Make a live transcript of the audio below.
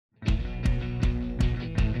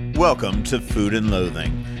Welcome to Food and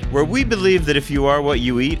Loathing, where we believe that if you are what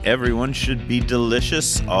you eat, everyone should be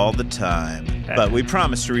delicious all the time. But we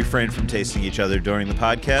promise to refrain from tasting each other during the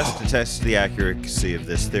podcast to test the accuracy of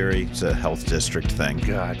this theory. It's a health district thing.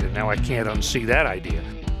 God, and now I can't unsee that idea.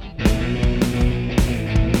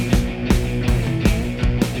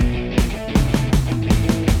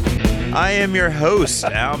 I am your host,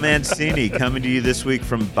 Al Mancini, coming to you this week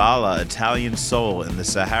from Bala, Italian Soul in the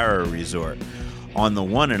Sahara Resort on the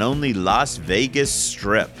one and only Las Vegas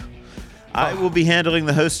Strip. I will be handling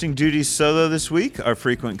the hosting duties solo this week. Our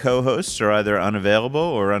frequent co-hosts are either unavailable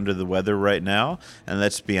or under the weather right now. And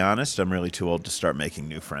let's be honest, I'm really too old to start making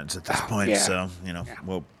new friends at this point. So,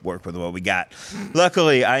 we'll work with what we got.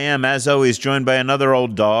 Luckily, I am, as always, joined by another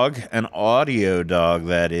old dog, an audio dog,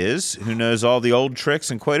 that is, who knows all the old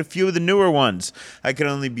tricks and quite a few of the newer ones. I can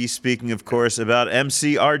only be speaking, of course, about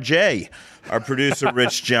MCRJ, our producer,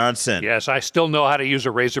 Rich Johnson. Yes, I still know how to use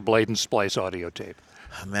a razor blade and splice audio tape.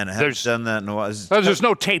 Oh, man, I haven't done that in a while. There's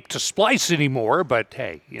no tape to splice anymore, but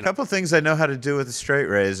hey, A couple things I know how to do with a straight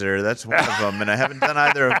razor. That's one of them, and I haven't done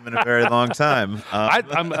either of them in a very long time.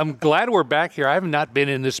 I'm glad we're back here. I have not been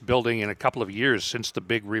in this building in a couple of years since the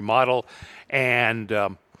big remodel, and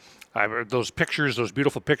those pictures, those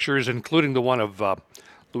beautiful pictures, including the one of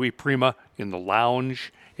Louis Prima in the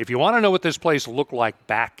lounge. If you want to know what this place looked like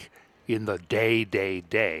back in the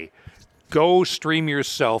day, go stream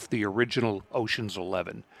yourself the original Ocean's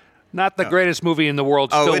 11. Not the greatest movie in the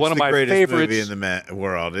world, still one of my favorites. It's the greatest movie in the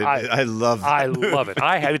world. I love that I love it.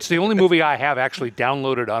 It's the only movie I have actually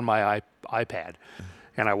downloaded on my iPad,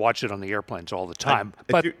 and I watch it on the airplanes all the time.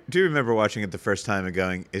 Do you remember watching it the first time and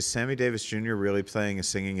going, is Sammy Davis Jr. really playing a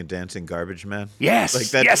singing and dancing garbage man?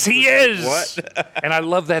 Yes, yes, he is. What? And I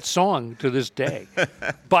love that song to this day.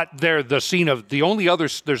 But there's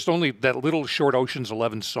only that little short Ocean's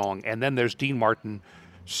 11 song, and then there's Dean Martin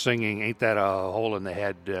singing Ain't That a Hole in the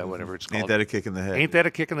Head, whatever it's called. Ain't That a Kick in the Head. Ain't That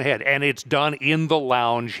a Kick in the Head. And it's done in the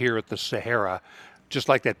lounge here at the Sahara. Just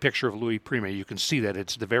like that picture of Louis Prima, you can see that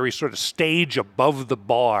it's the very sort of stage above the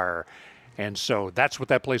bar. And so that's what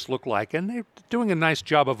that place looked like. And they're doing a nice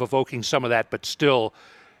job of evoking some of that, but still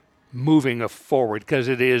moving forward, because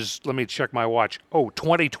it is, let me check my watch,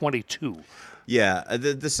 2022. Yeah,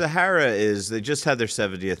 the Sahara they just had their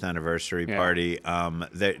 70th anniversary party.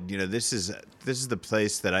 This is the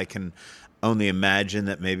place that I can only imagine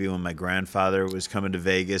that maybe when my grandfather was coming to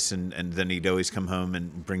Vegas and then he'd always come home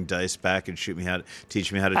and bring dice back and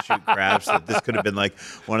teach me how to shoot craps, that this could have been like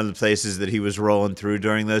one of the places that he was rolling through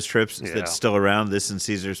during those trips that's still around, this and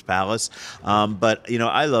Caesar's Palace. But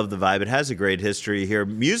I love the vibe. It has a great history here.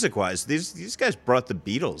 Music-wise, these guys brought the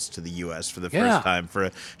Beatles to the U.S. for the first time for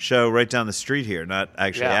a show right down the street here, not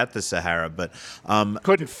actually at the Sahara, but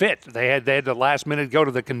couldn't fit. They had to last minute go to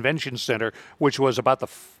the convention center, which was about the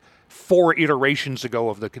 4 iterations ago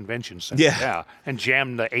of the convention center. And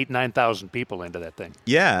jammed the 9,000 people into that thing.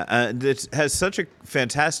 It has such a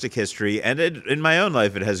fantastic history, and in my own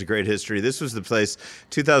life, it has a great history. This was the place,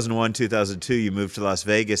 2001, 2002, you moved to Las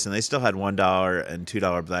Vegas, and they still had $1 and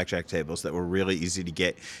 $2 blackjack tables that were really easy to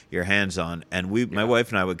get your hands on. And my wife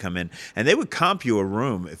and I would come in, and they would comp you a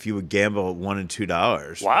room if you would gamble $1 and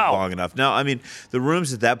 $2 long enough. Now, I mean, the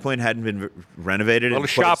rooms at that point hadn't been renovated in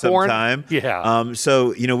quite some time.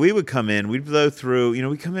 So, we would come in, we'd blow through,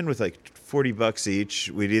 we come in with like $40 each.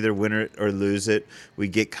 We'd either win it or lose it.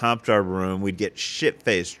 We'd get comped our room. We'd get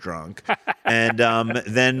shit-faced drunk. And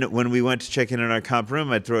then when we went to check in our comp room,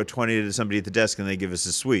 I'd throw a 20 to somebody at the desk and they'd give us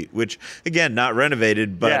a suite, which, again, not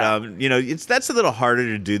renovated, but, that's a little harder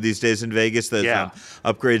to do these days in Vegas, those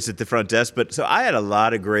upgrades at the front desk. But so I had a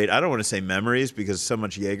lot of great, I don't want to say memories because so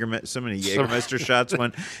many Jägermeister shots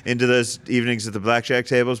went into those evenings at the blackjack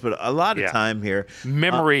tables, but a lot of time here.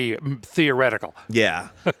 Memory theoretical. Yeah.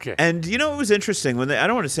 Okay. And, it was interesting when I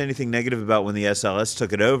don't want to say anything negative about when the SLS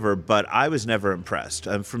took it over, but I was never impressed.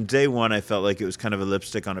 From day one, I felt like it was kind of a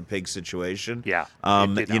lipstick on a pig situation. Yeah.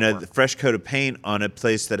 The fresh coat of paint on a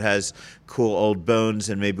place that has cool old bones,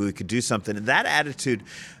 and maybe we could do something. And that attitude,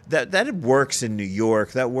 that works in New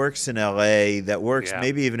York, that works in LA, that works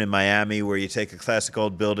maybe even in Miami, where you take a classic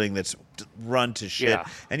old building that's run to shit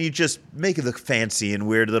and you just make it look fancy in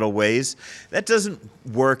weird little ways. That doesn't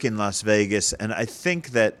work in Las Vegas, and I think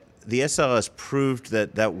that the SLS proved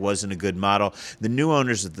that wasn't a good model. The new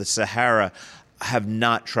owners of the Sahara have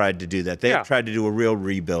not tried to do that. They have tried to do a real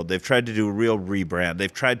rebuild. They've tried to do a real rebrand.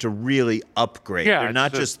 They've tried to really upgrade. They're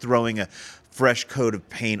not just throwing a fresh coat of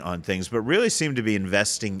paint on things, but really seem to be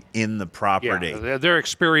investing in the property. Yeah, they're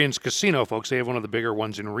experienced casino folks. They have one of the bigger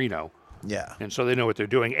ones in Reno. Yeah. And so they know what they're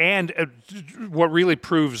doing. And what really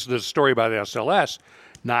proves the story about SLS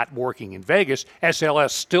not working in Vegas,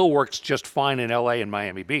 SLS still works just fine in LA and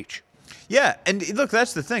Miami Beach. Yeah, and look,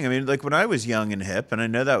 that's the thing. I mean, like when I was young and hip, and I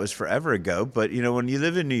know that was forever ago, but when you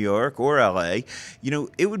live in New York or LA,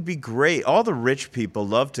 it would be great. All the rich people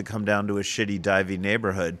love to come down to a shitty, divey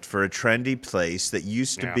neighborhood for a trendy place that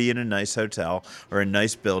used to be in a nice hotel or a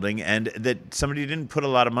nice building, and that somebody didn't put a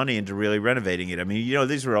lot of money into really renovating it. I mean,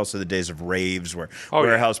 these were also the days of raves where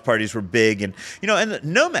warehouse parties were big, and and the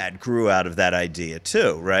Nomad grew out of that idea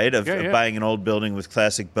too, right? Of buying an old building with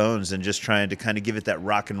classic bones and just trying to kind of give it that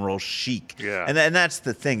rock and roll chic. Yeah. And that's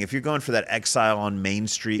the thing. If you're going for that Exile on Main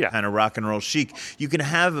Street kind of rock and roll chic, you can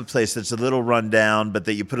have a place that's a little run down, but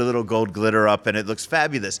that you put a little gold glitter up and it looks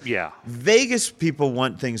fabulous. Yeah. Vegas people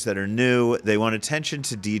want things that are new. They want attention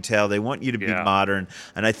to detail. They want you to be modern.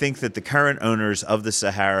 And I think that the current owners of the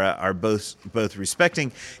Sahara are both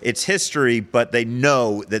respecting its history, but they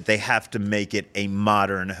know that they have to make it a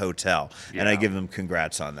modern hotel. Yeah. And I give them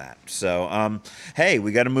congrats on that. So, hey,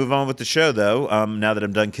 we got to move on with the show, though, now that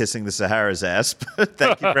I'm done kissing the Sahara's ass.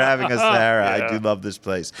 Thank you for having us, Sahara. I do love this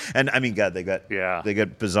place. And I mean, God, they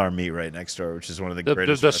got Bazaar Meat right next door, which is one of the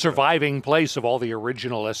greatest. The surviving place of all the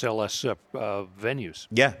original SLS venues.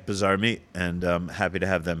 Yeah, Bazaar Meat. And happy to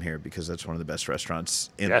have them here because that's one of the best restaurants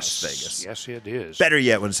in Las Vegas. Yes, it is. Better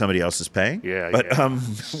yet when somebody else is paying. Yeah, but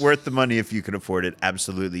worth the money if you can afford it.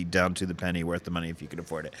 Absolutely, down to the penny, worth the money if you can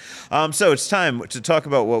afford it. So it's time to talk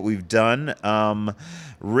about what we've done.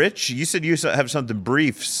 Rich, you said you have something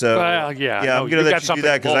brief, so I'm going to let you do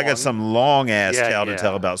that because I got some long-ass tale to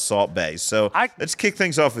tell about Salt Bay. So let's kick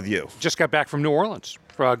things off with you. Just got back from New Orleans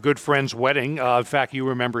for a good friend's wedding. In fact, you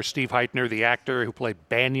remember Steve Heitner, the actor who played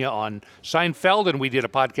Banya on Seinfeld, and we did a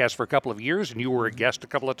podcast for a couple of years, and you were a guest a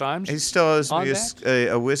couple of times. He still owes me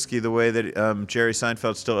a whiskey the way that Jerry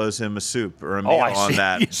Seinfeld still owes him a soup or a meal on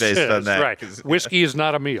that, based on that. Right. Whiskey is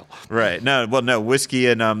not a meal. Right. No, whiskey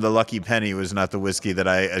and the Lucky Penny was not the whiskey that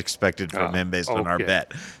I expected from him based on our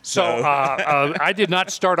bet. So I did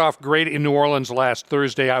not start off great in New Orleans last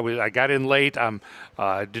Thursday. I got in late.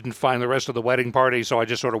 Didn't find the rest of the wedding party, so I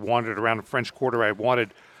just sort of wandered around the French Quarter. I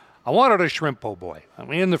wanted a shrimp po' boy.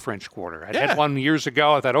 I'm in the French Quarter. I had one years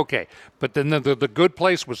ago. I thought, okay. But then the good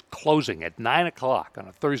place was closing at 9 o'clock on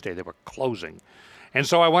a Thursday. They were closing. And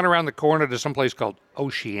so I went around the corner to some place called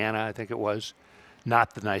Oceana, I think it was.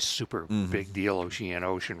 Not the nice, super big deal Oceana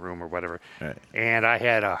Ocean Room or whatever. Right. And I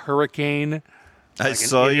had a hurricane. I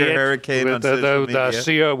saw your hurricane on social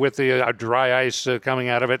media. With the dry ice coming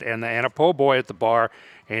out of it, and a po' boy at the bar,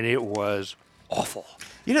 and it was awful.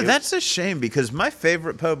 That's a shame because my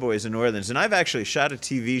favorite po' boy is in New Orleans, and I've actually shot a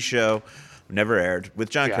TV show, never aired,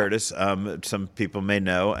 with John Curtis. Some people may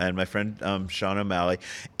know, and my friend Sean O'Malley,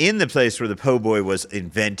 in the place where the po' boy was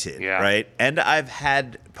invented, right? And I've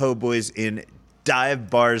had po' boys in dive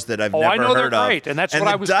bars that I've never heard of. I know they're great, and that's what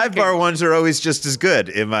I was thinking. And the dive bar ones are always just as good,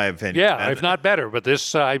 in my opinion. Yeah, if not better. But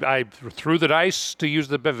this, I threw the dice, to use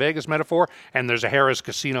the Vegas metaphor, and there's a Harrah's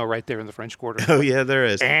Casino right there in the French Quarter. Oh, yeah, there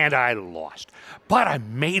is. And I lost. But I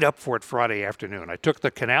made up for it Friday afternoon. I took the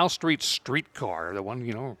Canal Street streetcar, the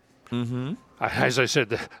one, as I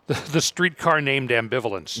said, the streetcar named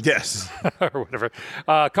Ambivalence. Yes. Or whatever.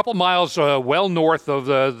 A couple miles well north of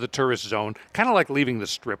the tourist zone, kind of like leaving the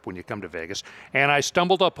Strip when you come to Vegas. And I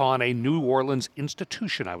stumbled upon a New Orleans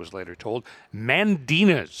institution, I was later told,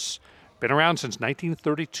 Mandina's. Been around since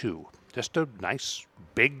 1932. Just a nice,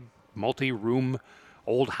 big, multi-room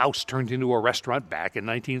old house turned into a restaurant back in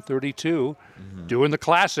 1932, doing the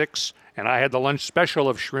classics. And I had the lunch special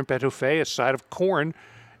of shrimp etouffee, a side of corn.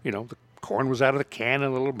 The corn was out of the can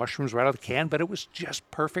and the little mushrooms were out of the can, but it was just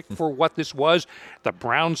perfect for what this was. The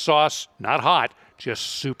brown sauce, not hot, just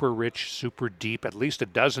super rich, super deep, at least a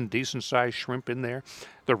dozen decent-sized shrimp in there.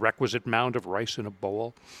 The requisite mound of rice in a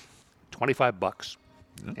bowl, $25.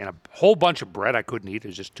 And a whole bunch of bread I couldn't eat. It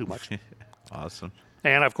was just too much. Awesome.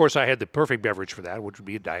 And, of course, I had the perfect beverage for that, which would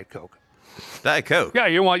be a Diet Coke. Diet Coke? Yeah,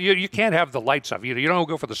 you can't have the lights off. You don't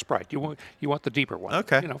go for the Sprite. You want the deeper one.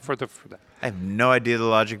 Okay. For that. I have no idea the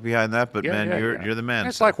logic behind that, but you're the man.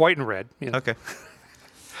 It's like white and red. Okay.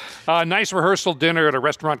 Nice rehearsal dinner at a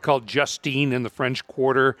restaurant called Justine in the French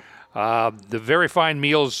Quarter. The very fine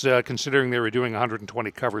meals, considering they were doing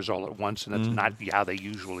 120 covers all at once, and that's not how they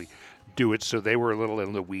usually do it, so they were a little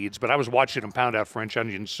in the weeds. But I was watching them pound out French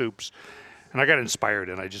onion soups, and I got inspired,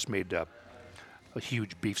 and I just made a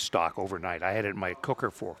huge beef stock overnight. I had it in my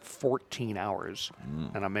cooker for 14 hours,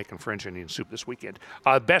 and I'm making French onion soup this weekend.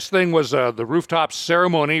 Best thing was the rooftop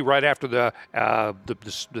ceremony right after the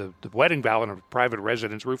wedding vow in a private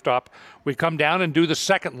residence rooftop. We come down and do the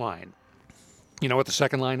second line. You know what the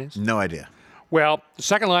second line is? No idea. Well, the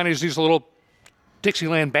second line is these little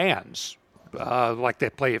Dixieland bands. like they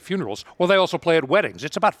play at funerals. Well, they also play at weddings.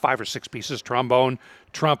 It's about 5 or 6 pieces: trombone,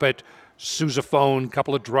 trumpet, sousaphone,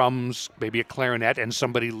 couple of drums, maybe a clarinet, and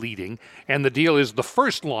somebody leading. And the deal is the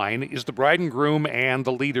first line is the bride and groom and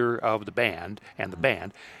the leader of the band and the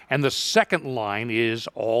band. And the second line is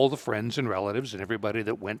all the friends and relatives and everybody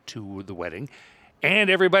that went to the wedding.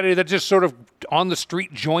 And everybody that just sort of on the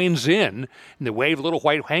street joins in, and they wave little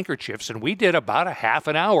white handkerchiefs. And we did about a half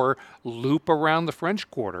an hour loop around the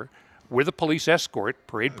French Quarter with a police escort,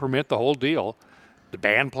 parade permit, the whole deal. The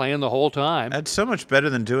band playing the whole time. That's so much better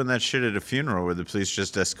than doing that shit at a funeral where the police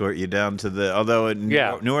just escort you down to the. Although in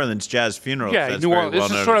New Orleans jazz funerals, that's New Orleans. Very well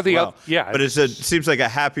This is known sort of as the well. yeah. But it seems like a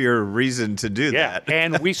happier reason to do that.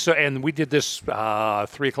 And we did this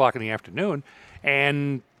 3:00 in the afternoon,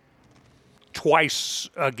 and twice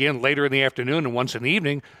again later in the afternoon and once in the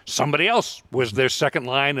evening, somebody else was their second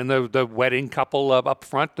line, and the wedding couple up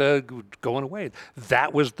front going away.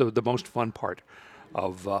 That was the most fun part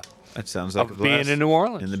of. That sounds like of being in New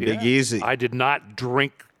Orleans. In the Big Easy. I did not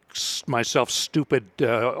drink myself stupid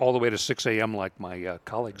all the way to 6 a.m. like my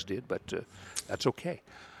colleagues did, but that's okay.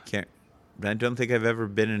 I don't think I've ever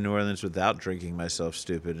been in New Orleans without drinking myself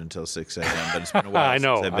stupid until 6 a.m., but it's been a while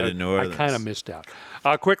since I've been in New Orleans. I kind of missed out.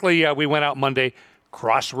 Quickly, we went out Monday.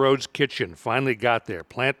 Crossroads Kitchen, finally got there.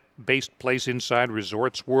 Plant-based place inside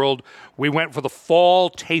Resorts World. We went for the fall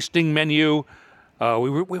tasting menu.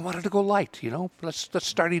 We wanted to go light, Let's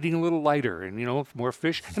start eating a little lighter and, more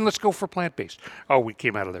fish. And let's go for plant-based. Oh, we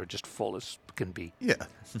came out of there just full as can be. Yeah.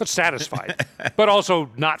 But satisfied. But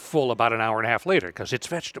also not full about an hour and a half later because it's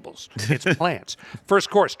vegetables. It's plants.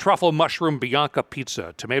 First course, truffle mushroom Bianca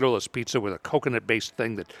pizza, tomato-less pizza with a coconut-based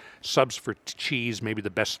thing that subs for cheese, maybe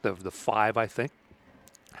the best of the 5, I think.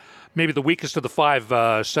 Maybe the weakest of the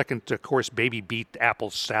 5, second course, baby beet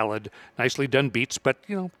apple salad. Nicely done beets, but,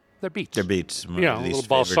 they're beets. They're beets. A little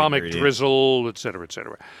balsamic drizzle, et cetera, et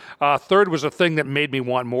cetera. Third was a thing that made me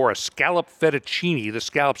want more, a scallop fettuccine. The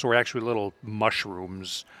scallops were actually little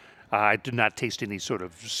mushrooms. I did not taste any sort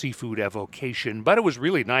of seafood evocation, but it was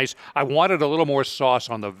really nice. I wanted a little more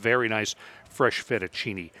sauce on the very nice fresh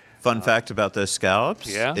fettuccine. Fun fact about those scallops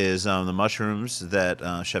Yeah? is the mushrooms that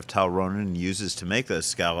Chef Tal Ronan uses to make those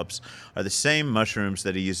scallops are the same mushrooms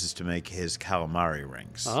that he uses to make his calamari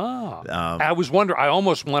rings. I was wondering, I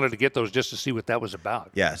almost wanted to get those just to see what that was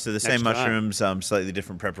about. Yeah, so the same Next time. mushrooms, slightly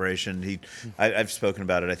different preparation. I've spoken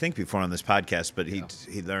about it, I think, before on this podcast, but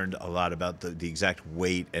he learned a lot about the exact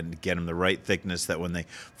weight and get them the right thickness that when they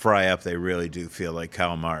fry up, they really do feel like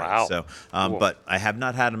calamari. Wow. So, Cool. But I have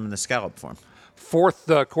not had them in the scallop form. Fourth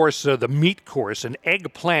course, the meat course, an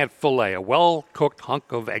eggplant fillet, a well-cooked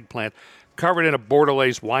hunk of eggplant covered in a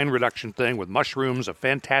Bordelaise wine reduction thing with mushrooms, a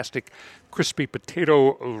fantastic crispy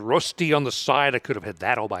potato rosti on the side. I could have had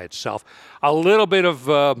that all by itself. A little bit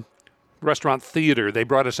of restaurant theater. They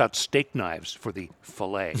brought us out steak knives for the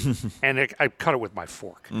fillet, and I cut it with my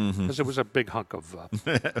fork because it was a big hunk of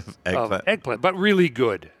eggplant, but really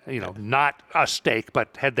good. Not a steak,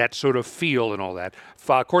 but had that sort of feel and all that.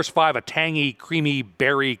 Course 5, a tangy, creamy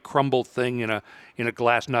berry crumble thing in a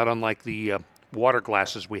glass, not unlike the water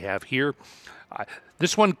glasses we have here.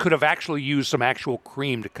 This one could have actually used some actual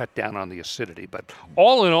cream to cut down on the acidity, but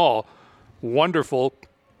all in all, wonderful.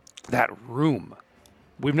 That room.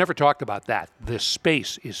 We've never talked about that. The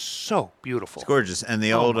space is so beautiful. It's gorgeous. And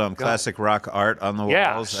the old classic rock art on the walls.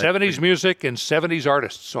 Yeah, 70s music and 70s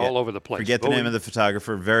artists all over the place. Forget the name of the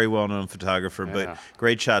photographer, very well-known photographer, but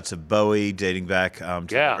great shots of Bowie dating back to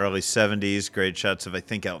the early 70s. Great shots of, I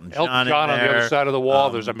think, Elton John on the other side of the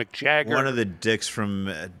wall. There's a Mick Jagger. One of the dicks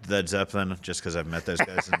from Led Zeppelin, just because I've met those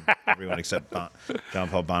guys, and everyone except John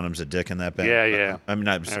Paul Bonham's a dick in that band. Yeah. I'm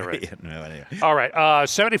not sorry. Right. No, anyway. All right,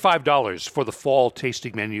 $75 for the fall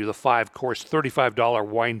tasting menu, the 5-course, $35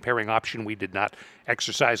 wine pairing option. We did not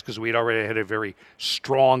exercise because we had already had a very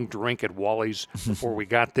strong drink at Wally's before we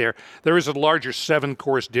got there. There is a larger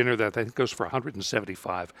 7-course dinner that I think goes for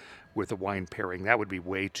 $175 with a wine pairing. That would be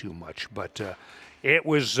way too much, but it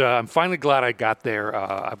was. I'm finally glad I got there.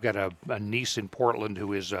 I've got a niece in Portland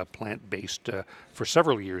who is plant-based for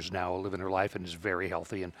several years now, living her life, and is very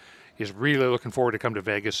healthy and is really looking forward to come to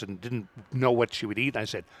Vegas and didn't know what she would eat. And I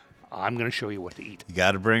said, I'm going to show you what to eat. You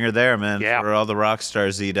got to bring her there, man. Yeah. Where all the rock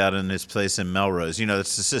stars eat out in his place in Melrose.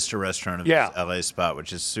 It's the sister restaurant of this LA spot,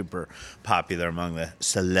 which is super popular among the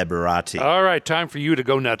celebrati. All right, time for you to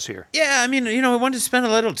go nuts here. Yeah, I mean, I wanted to spend a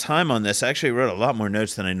little time on this. I actually wrote a lot more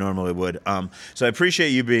notes than I normally would. So I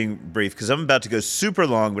appreciate you being brief because I'm about to go super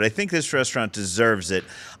long, but I think this restaurant deserves it.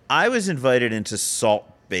 I was invited into Salt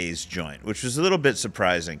Bae's joint, which was a little bit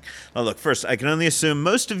surprising. Now, look, first, I can only assume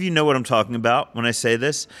most of you know what I'm talking about when I say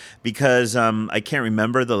this, because I can't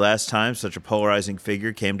remember the last time such a polarizing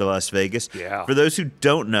figure came to Las Vegas. Yeah. For those who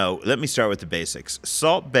don't know, let me start with the basics.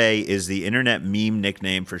 Salt Bae is the internet meme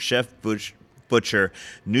nickname for Chef Butcher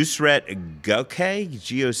Nusret Gökay,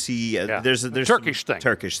 G-O-C. There's Turkish thing.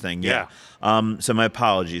 Turkish thing, yeah. So my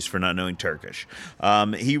apologies for not knowing Turkish.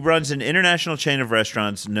 He runs an international chain of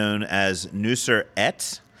restaurants known as Nusret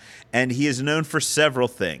Et, and he is known for several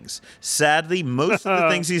things. Sadly, most of the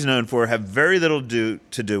things he's known for have very little to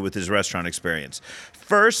do with his restaurant experience.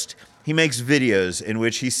 First, he makes videos in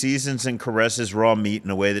which he seasons and caresses raw meat in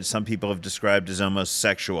a way that some people have described as almost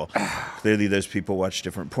sexual. Clearly, those people watch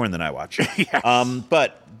different porn than I watch. Yes.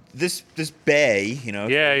 But this Bae,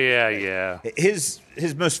 Yeah.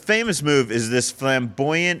 his most famous move is this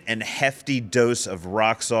flamboyant and hefty dose of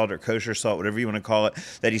rock salt or kosher salt, whatever you want to call it,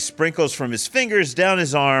 that he sprinkles from his fingers down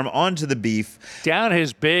his arm onto the beef. Down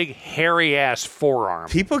his big, hairy-ass forearm.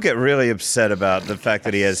 People get really upset about the fact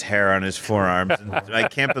that he has hair on his forearms. And I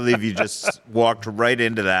can't believe you just walked right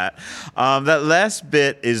into that. That last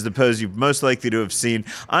bit is the pose you're most likely to have seen.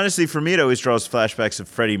 Honestly, for me, it always draws flashbacks of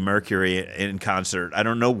Freddie Mercury in concert. I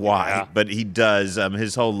don't know why, but he does.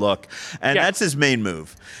 His whole look. And that's his main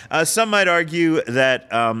move. Some might argue that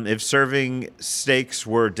if serving steaks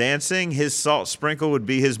were dancing, his salt sprinkle would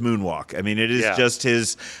be his moonwalk. I mean, it is just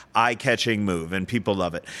his eye-catching move, and people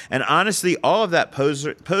love it. And honestly, all of that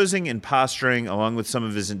posing and posturing, along with some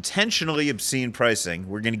of his intentionally obscene pricing,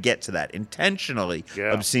 we're going to get to that, intentionally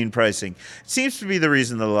obscene pricing, seems to be the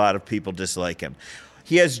reason that a lot of people dislike him.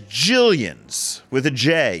 He has jillions, with a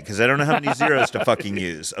J, because I don't know how many zeros to fucking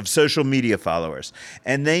use, of social media followers.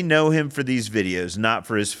 And they know him for these videos, not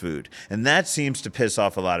for his food. And that seems to piss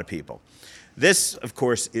off a lot of people. This, of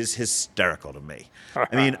course, is hysterical to me.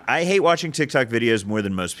 I mean, I hate watching TikTok videos more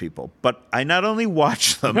than most people, but I not only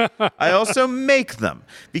watch them, I also make them,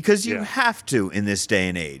 because you have to in this day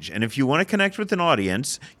and age. And if you want to connect with an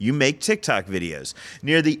audience, you make TikTok videos.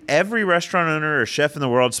 Nearly every restaurant owner or chef in the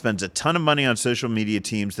world spends a ton of money on social media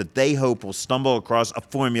teams that they hope will stumble across a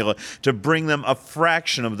formula to bring them a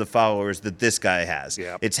fraction of the followers that this guy has.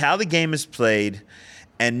 It's how the game is played.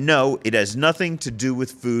 And no, it has nothing to do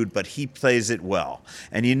with food, but he plays it well.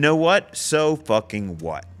 And you know what? So fucking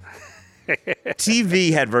what?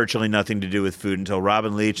 TV had virtually nothing to do with food until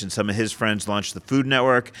Robin Leach and some of his friends launched the Food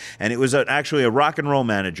Network, and it was actually a rock and roll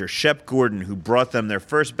manager, Shep Gordon, who brought them their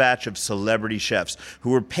first batch of celebrity chefs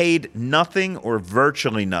who were paid nothing or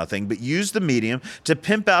virtually nothing, but used the medium to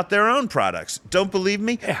pimp out their own products. Don't believe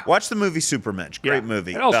me? Watch the movie Supermensch. Great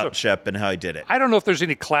movie about Shep and how he did it. I don't know if there's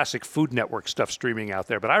any classic Food Network stuff streaming out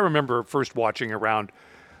there, but I remember first watching around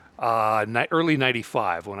early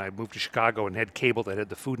 95 when I moved to Chicago and had cable that had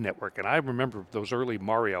the Food Network. And I remember those early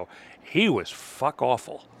Mario. He was fuck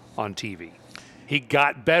awful on TV. He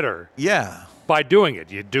got better. By doing it.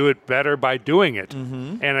 You do it better by doing it.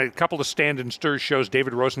 And a couple of Stand and Stir shows,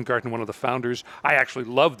 David Rosengarten, one of the founders, I actually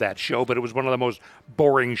loved that show, but it was one of the most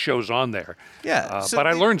boring shows on there. But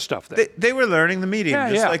I learned stuff there. They were learning the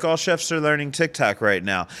medium, just like all chefs are learning TikTok right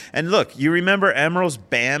now. And look, you remember Emeril's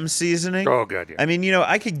BAM seasoning? Oh, God, yeah. I mean,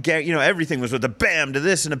 I could get, everything was with a BAM to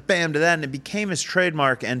this and a BAM to that, and it became his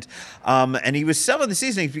trademark. And he was selling the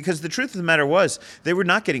seasonings because the truth of the matter was they were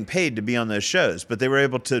not getting paid to be on those shows, but they were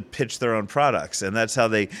able to pitch their own products. And that's how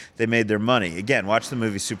they made their money. Again, watch the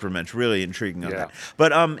movie Supermensch. Really intriguing on that.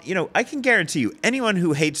 But, I can guarantee you, anyone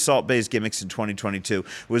who hates Salt Bae's gimmicks in 2022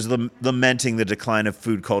 was lamenting the decline of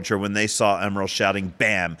food culture when they saw Emeril shouting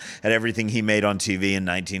BAM at everything he made on TV in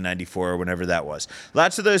 1994 or whenever that was.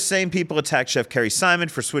 Lots of those same people attacked Chef Kerry Simon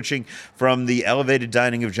for switching from the elevated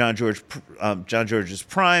dining of John George's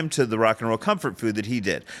Prime to the rock and roll comfort food that he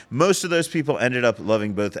did. Most of those people ended up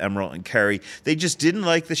loving both Emeril and Kerry. They just didn't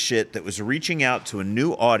like the shit that was reaching out to a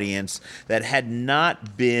new audience that had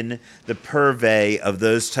not been the purvey of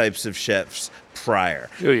those types of chefs prior.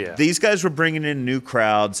 These guys were bringing in new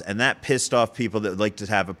crowds, and that pissed off people that would like to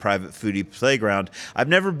have a private foodie playground. I've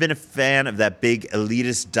never been a fan of that big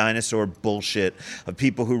elitist dinosaur bullshit of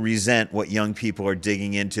people who resent what young people are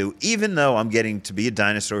digging into, even though I'm getting to be a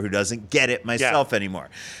dinosaur who doesn't get it myself anymore.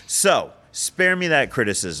 So, spare me that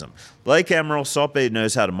criticism. Like Emeril, Salt Bae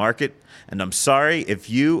knows how to market, and I'm sorry if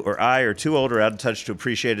you or I are too old or out of touch to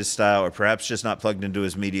appreciate his style, or perhaps just not plugged into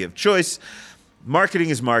his media of choice. Marketing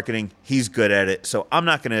is marketing. He's good at it, so I'm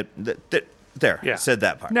not going to... said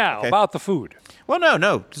that part. Now, about the food. Well,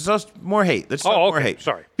 no. There's also more hate. Let's talk more okay. hate.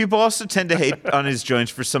 Sorry. People also tend to hate on his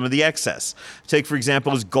joints for some of the excess. Take, for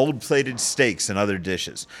example, his gold-plated steaks and other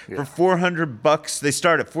dishes. For $400, they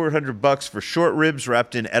start at $400 for short ribs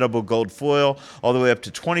wrapped in edible gold foil, all the way up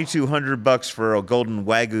to $2,200 for a golden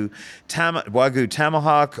wagyu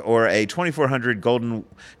tomahawk or a $2,400 golden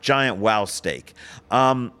giant wow steak.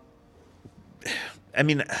 I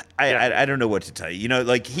mean, I don't know what to tell you. You know,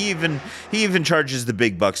 like he even charges the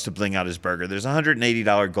big bucks to bling out his burger. There's a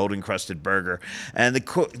 $180 golden crusted burger, and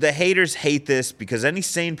the haters hate this because any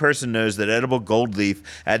sane person knows that edible gold leaf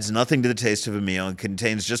adds nothing to the taste of a meal and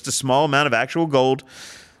contains just a small amount of actual gold.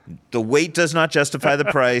 The weight does not justify the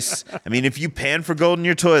price. I mean, if you pan for gold in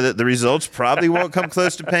your toilet, the results probably won't come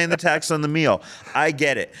close to paying the tax on the meal. I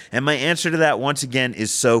get it. And my answer to that, once again,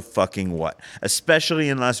 is so fucking what? Especially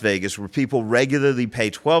in Las Vegas, where people regularly pay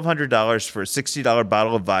 $1,200 for a $60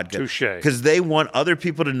 bottle of vodka. Touché. Because they want other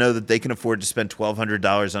people to know that they can afford to spend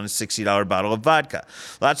 $1,200 on a $60 bottle of vodka.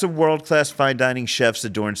 Lots of world-class fine dining chefs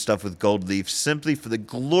adorn stuff with gold leaf simply for the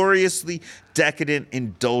gloriously decadent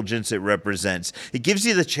indulgence it represents. It gives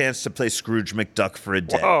you the chance to play Scrooge McDuck for a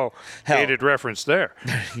day. Oh, Hell. hated reference there.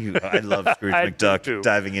 I love Scrooge I do McDuck too.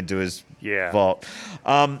 diving into his Yeah. vault.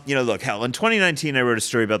 Look, hell, in 2019, I wrote a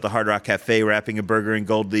story about the Hard Rock Cafe wrapping a burger in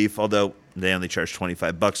gold leaf, although they only charged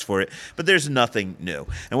 $25 for it. But there's nothing new.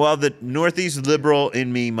 And while the Northeast liberal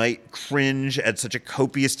in me might cringe at such a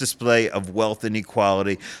copious display of wealth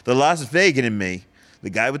inequality, the Las Vegan in me, the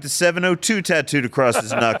guy with the 702 tattooed across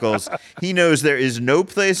his knuckles, he knows there is no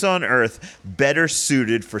place on earth better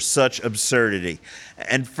suited for such absurdity.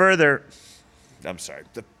 And further, I'm sorry,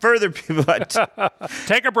 the further people...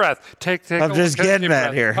 Take a breath. I'm just getting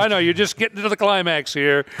mad here. I know, you're just getting to the climax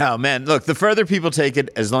here. Oh, man, look, the further people take it,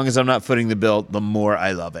 as long as I'm not footing the bill, the more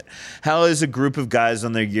I love it. How is a group of guys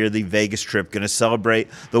on their yearly Vegas trip going to celebrate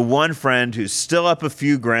the one friend who's still up a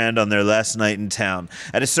few grand on their last night in town?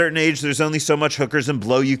 At a certain age, there's only so much hookers and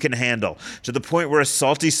blow you can handle, to the point where a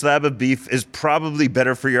salty slab of beef is probably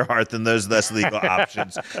better for your heart than those less legal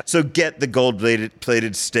options. So get the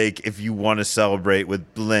gold-plated steak if you want to celebrate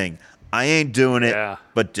with bling. I ain't doing it,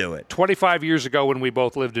 but do it. 25 years ago when we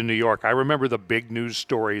both lived in New York, I remember the big news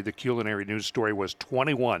story, the culinary news story was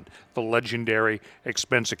 21, the legendary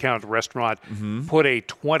expense account restaurant, put a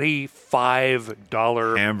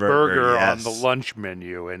 $25 Hamburger, burger on the lunch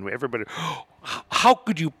menu. And everybody, how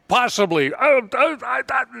could you possibly?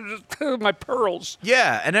 My pearls.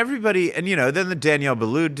 Yeah, and everybody, and then the Danielle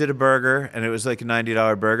Boulud did a burger, and it was like a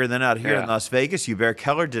 $90 burger. Then out here in Las Vegas, Hubert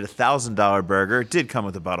Keller did a $1,000 burger. It did come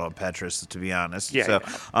with a bottle of Petrus, to be honest.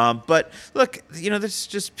 But look, there's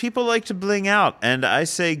just people like to bling out, and I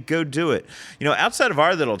say go do it. Outside of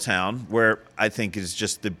our little town, where I think is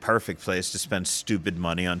just the perfect place to spend stupid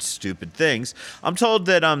money on stupid things, I'm told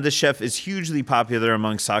that this chef is hugely popular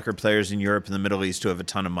among soccer players in Europe and the Middle East who have a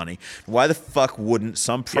ton of money. Why the fuck wouldn't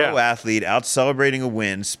some pro athlete out celebrating a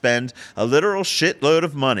win spend a literal shitload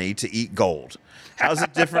of money to eat gold? How's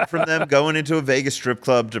it different from them going into a Vegas strip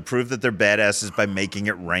club to prove that they're badasses by making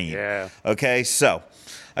it rain? Yeah. Okay, so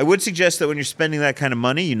I would suggest that when you're spending that kind of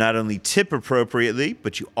money, you not only tip appropriately,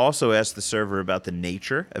 but you also ask the server about the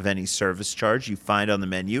nature of any service charge you find on the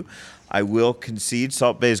menu. I will concede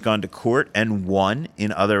Salt Bay's gone to court and won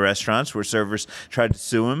in other restaurants where servers tried to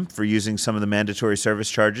sue him for using some of the mandatory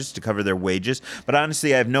service charges to cover their wages. But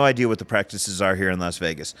honestly, I have no idea what the practices are here in Las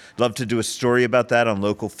Vegas. Love to do a story about that on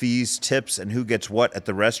local fees, tips, and who gets what at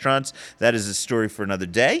the restaurants. That is a story for another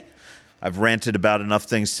day. I've ranted about enough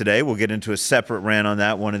things today. We'll get into a separate rant on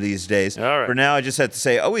that one of these days. All right. For now, I just have to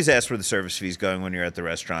say, always ask where the service fee is going when you're at the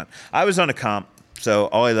restaurant. I was on a comp, so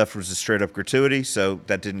all I left was a straight-up gratuity, so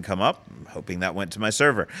that didn't come up. I'm hoping that went to my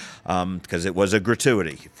server because it was a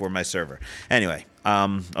gratuity for my server. Anyway,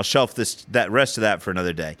 I'll shelf that rest of that for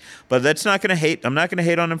another day. But that's not going to hate. I'm not going to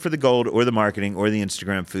hate on him for the gold or the marketing or the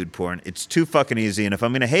Instagram food porn. It's too fucking easy, and if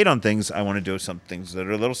I'm going to hate on things, I want to do some things that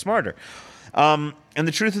are a little smarter. And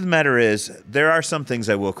the truth of the matter is, there are some things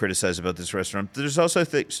I will criticize about this restaurant. But there's also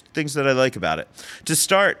things that I like about it. To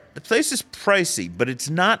start, the place is pricey, but it's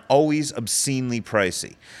not always obscenely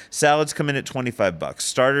pricey. Salads come in at $25.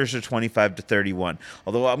 Starters are $25 to $31.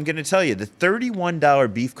 Although I'm going to tell you, the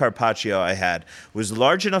 $31 beef carpaccio I had was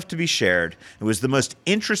large enough to be shared. It was the most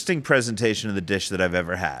interesting presentation of the dish that I've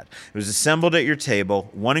ever had. It was assembled at your table,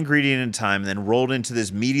 one ingredient at a time, and then rolled into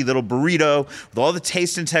this meaty little burrito with all the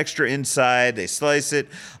taste and texture inside. They slice it.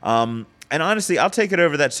 And honestly, I'll take it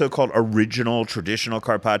over that so-called original, traditional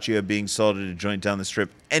carpaccio being sold at a joint down the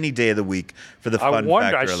strip any day of the week for the fun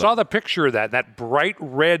factor. I saw the picture of that bright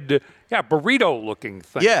red, burrito-looking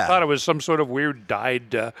thing. Yeah. I thought it was some sort of weird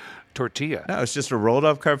dyed tortilla. No, it's just a rolled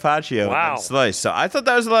up carpaccio Wow. and sliced. So I thought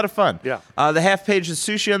that was a lot of fun. Yeah. The half page of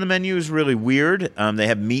sushi on the menu is really weird. They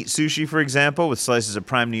have meat sushi, for example, with slices of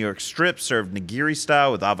prime New York strip served nigiri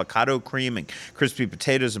style with avocado cream and crispy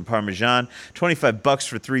potatoes and parmesan. $25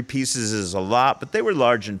 for 3 pieces is a lot, but they were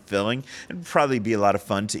large and filling. It'd probably be a lot of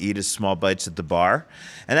fun to eat as small bites at the bar.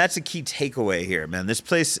 And that's a key takeaway here, man. This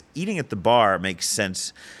place, eating at the bar makes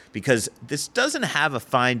sense because this doesn't have a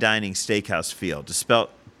fine dining steakhouse feel,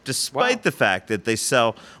 despite the fact that they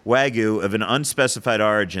sell Wagyu of an unspecified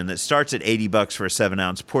origin that starts at $80 for a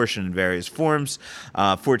 7-ounce portion in various forms.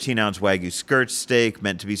 14-ounce Wagyu skirt steak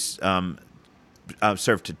meant to be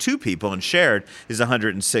served to 2 people and shared is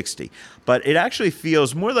 $160. But it actually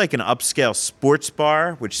feels more like an upscale sports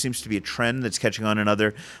bar, which seems to be a trend that's catching on in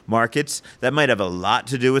other markets. That might have a lot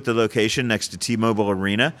to do with the location next to T-Mobile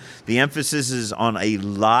Arena. The emphasis is on a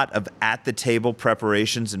lot of at-the-table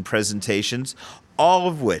preparations and presentations, all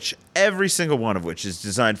of which, every single one of which, is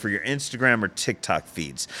designed for your Instagram or TikTok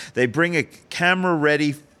feeds. They bring a camera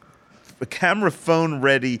phone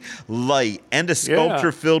ready light and a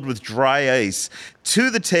sculpture filled with dry ice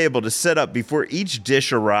to the table to set up before each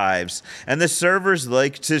dish arrives. And the servers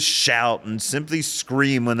like to shout and simply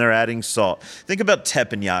scream when they're adding salt. Think about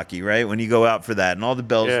teppanyaki, right? When you go out for that and all the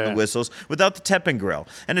bells and the whistles without the teppanyaki grill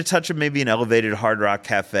and a touch of maybe an elevated Hard Rock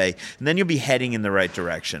Cafe. And then you'll be heading in the right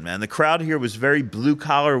direction, man. The crowd here was very blue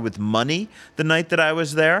collar with money the night that I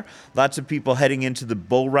was there. Lots of people heading into the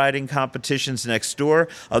bull riding competitions next door.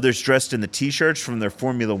 Others dressed in the T-shirts from their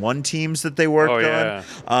Formula One teams that they worked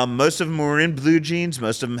on. Most of them were in blue jeans.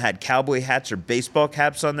 Most of them had cowboy hats or baseball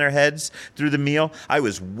caps on their heads through the meal. I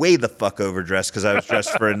was way the fuck overdressed because I was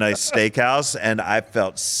dressed for a nice steakhouse, and I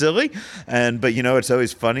felt silly. But you know, it's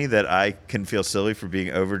always funny that I can feel silly for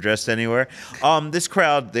being overdressed anywhere. This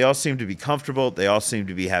crowd, they all seem to be comfortable. They all seem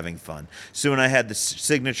to be having fun. So when I had the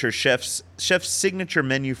signature chef's signature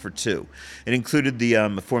menu for 2. It included the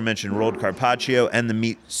aforementioned rolled carpaccio and the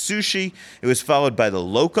meat sushi. It was followed by the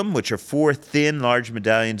locum, which are 4 thin, large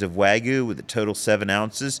medallions of Wagyu with a total 7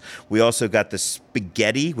 ounces. We also got the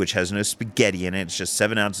spaghetti, which has no spaghetti in it. It's just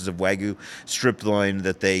 7 ounces of Wagyu strip loin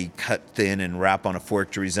that they cut thin and wrap on a fork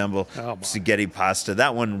to resemble spaghetti pasta.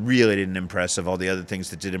 That one really didn't impress of all the other things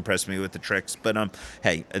that did impress me with the tricks. But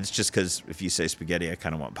hey, it's just because if you say spaghetti, I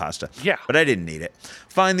kind of want pasta. Yeah. But I didn't need it.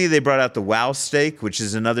 Finally, they brought out the Wow steak, which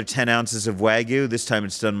is another 10 ounces of Wagyu. This time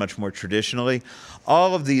it's done much more traditionally.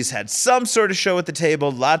 All of these had some sort of show at the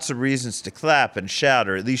table, lots of reasons to clap and shout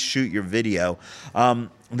or at least shoot your video.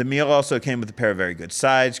 The meal also came with a pair of very good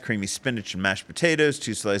sides, creamy spinach and mashed potatoes,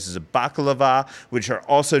 2 slices of baklava, which are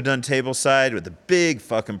also done tableside with a big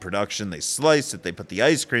fucking production. They slice it, they put the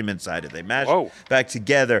ice cream inside it, they mash it back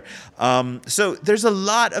together. So there's a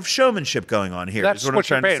lot of showmanship going on here. That's is what what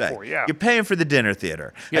I'm you're trying paying to say. for, yeah. You're paying for the dinner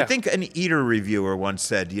theater. Yeah. I think an Eater reviewer once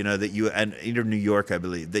said, you know, that and Eater New York, I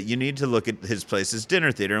believe, that you need to look at his place as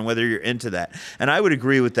dinner theater and whether you're into that. And I would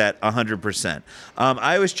agree with that 100%.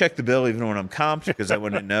 I always check the bill even when I'm comped because I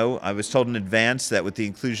want to know. I was told in advance that with the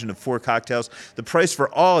inclusion of 4 cocktails, the price for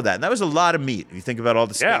all of that, and that was a lot of meat. If you think about all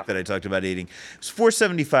the steak that I talked about eating, it was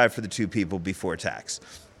 $4.75 for the 2 people before tax.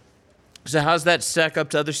 So how's that stack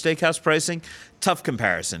up to other steakhouse pricing? Tough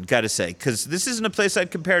comparison, gotta say, because this isn't a place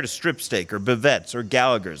I'd compare to Strip Steak or Bavette's or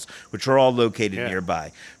Gallagher's, which are all located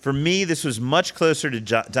nearby. For me, this was much closer to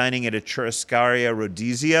dining at a Churrascaria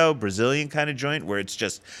Rodizio, Brazilian kind of joint, where it's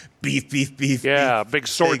just beef. Yeah, beef, big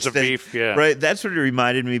swords of beef, yeah. Right, that's what it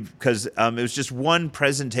reminded me because it was just one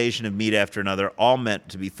presentation of meat after another, all meant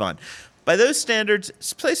to be fun. By those standards,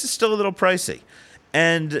 this place is still a little pricey.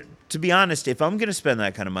 And to be honest, if I'm going to spend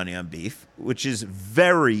that kind of money on beef, which is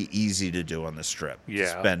very easy to do on the Strip, to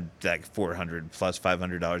spend like $400 plus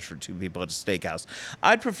 $500 for 2 people at a steakhouse,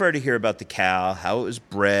 I'd prefer to hear about the cow, how it was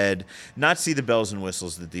bred, not see the bells and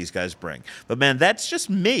whistles that these guys bring. But man, that's just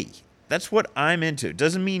me. That's what I'm into.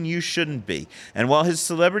 Doesn't mean you shouldn't be. And while his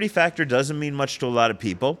celebrity factor doesn't mean much to a lot of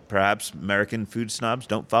people, perhaps American food snobs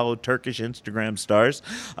don't follow Turkish Instagram stars,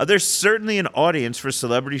 there's certainly an audience for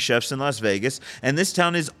celebrity chefs in Las Vegas, and this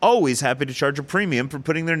town is always happy to charge a premium for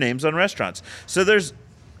putting their names on restaurants. So there's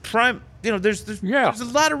there's a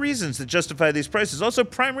lot of reasons that justify these prices. Also,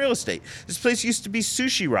 prime real estate. This place used to be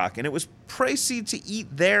Sushi Rock, and it was pricey to eat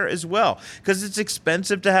there as well because it's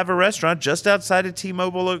expensive to have a restaurant just outside of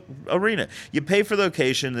T-Mobile Arena. You pay for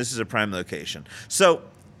location. This is a prime location. So,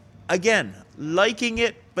 again, liking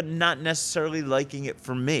it, but not necessarily liking it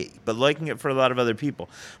for me, but liking it for a lot of other people.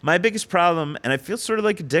 My biggest problem, and I feel sort of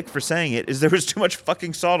like a dick for saying it, is there was too much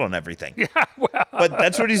fucking salt on everything. Yeah, well. But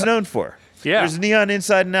that's what he's known for. Yeah. There's neon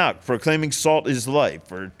inside and out proclaiming salt is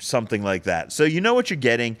life or something like that. So you know what you're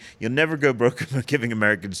getting. You'll never go broke giving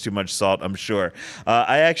Americans too much salt, I'm sure.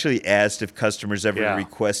 I actually asked if customers ever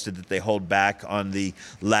requested that they hold back on the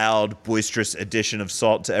loud, boisterous addition of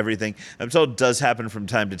salt to everything. I'm told it does happen from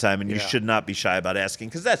time to time, and you should not be shy about asking,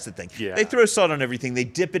 because that's the thing. Yeah. They throw salt on everything. They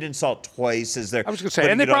dip it in salt twice as they're I was going to say,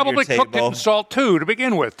 and they probably cooked it in salt, too, to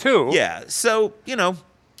begin with, too. Yeah, so,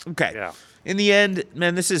 okay. Yeah. In the end,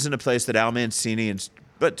 man, this isn't a place that Al Mancini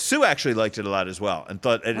but Sue actually liked it a lot as well, and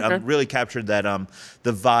thought it really captured that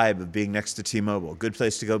the vibe of being next to T-Mobile. Good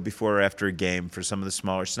place to go before or after a game for some of the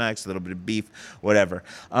smaller snacks, a little bit of beef, whatever.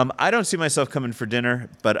 I don't see myself coming for dinner,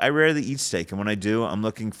 but I rarely eat steak, and when I do, I'm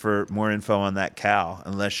looking for more info on that cow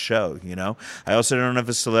and less show. I also don't have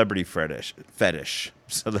a celebrity fetish.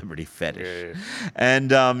 Celebrity fetish. Yeah.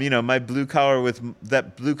 And my blue collar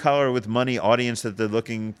with money audience that they're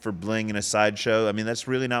looking for bling in a sideshow, I mean, that's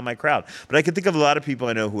really not my crowd. But I can think of a lot of people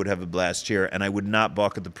I know who would have a blast here, and I would not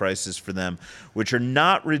balk at the prices for them, which are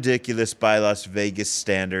not ridiculous by Las Vegas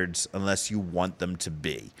standards unless you want them to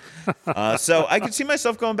be. So I could see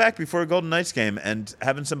myself going back before a Golden Knights game and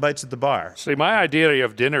having some bites at the bar. See, my idea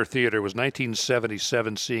of dinner theater was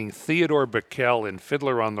 1977, seeing Theodore Bickel in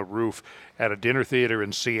Fiddler on the Roof at a dinner theater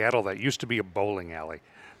in Seattle that used to be a bowling alley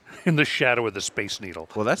in the shadow of the Space Needle.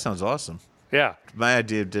 Well, that sounds awesome. Yeah. My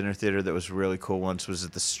idea of dinner theater that was really cool once was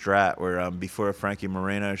at the Strat, where before a Frankie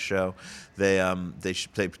Moreno show, they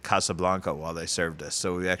played Casablanca while they served us.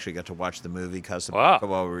 So we actually got to watch the movie Casablanca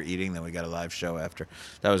while we were eating. Then we got a live show after.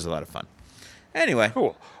 That was a lot of fun. Anyway.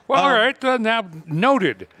 Cool. Well, all right. Now,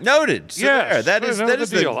 noted. Noted. So yes. That is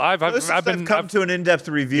the deal. I've come to an in-depth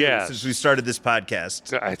review since we started this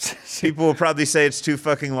podcast. People will probably say it's too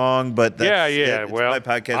fucking long, but that's it's well, my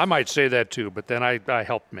podcast. I might say that too, but then I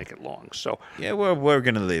helped make it long. So yeah, we're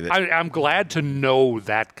going to leave it. I'm glad to know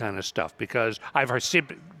that kind of stuff, because I've heard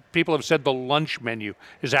people have said the lunch menu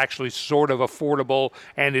is actually sort of affordable,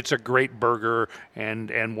 and it's a great burger,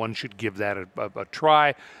 and one should give that a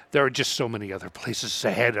try. There are just so many other places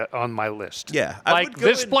ahead on my list. Yeah. Like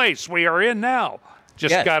this place we are in now.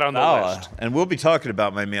 Just got on the list. And we'll be talking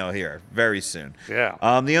about my meal here very soon. Yeah.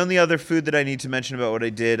 The only other food that I need to mention about what I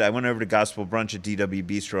did, I went over to Gospel Brunch at DW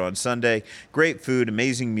Bistro on Sunday. Great food,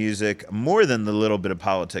 amazing music, more than the little bit of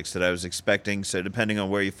politics that I was expecting. So depending on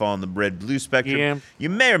where you fall on the red-blue spectrum, you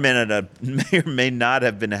may or may not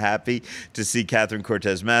have been happy to see Catherine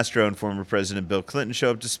Cortez Masto and former President Bill Clinton show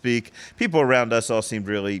up to speak. People around us all seemed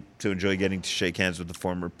really to enjoy getting to shake hands with the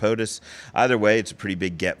former POTUS. Either way, it's a pretty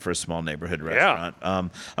big get for a small neighborhood restaurant. I'm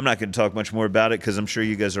not going to talk much more about it, because I'm sure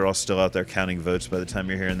you guys are all still out there counting votes by the time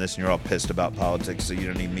you're hearing this, and you're all pissed about politics, so you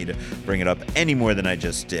don't need me to bring it up any more than I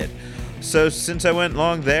just did. So since I went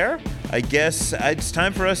long there, I guess it's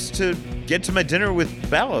time for us to get to my dinner with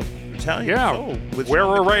Bella. Italian Soul.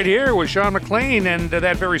 We're right here with Sean McLean, and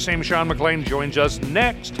that very same Sean McLean joins us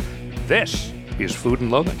next. This is Food and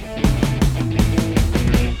Loathing.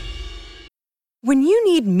 When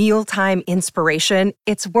you need mealtime inspiration,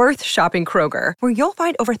 it's worth shopping Kroger, where you'll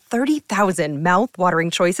find over 30,000 mouth-watering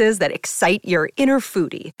choices that excite your inner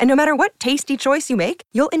foodie. And no matter what tasty choice you make,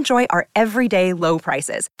 you'll enjoy our everyday low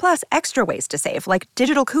prices, plus extra ways to save, like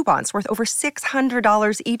digital coupons worth over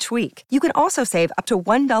 $600 each week. You can also save up to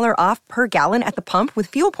 $1 off per gallon at the pump with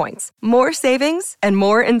fuel points. More savings and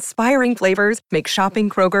more inspiring flavors make shopping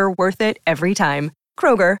Kroger worth it every time.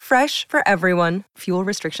 Kroger, fresh for everyone. Fuel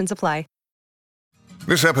restrictions apply.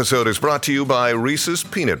 This episode is brought to you by Reese's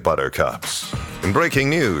Peanut Butter Cups. In breaking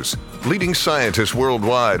news, leading scientists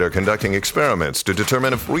worldwide are conducting experiments to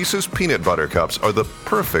determine if Reese's Peanut Butter Cups are the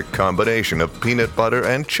perfect combination of peanut butter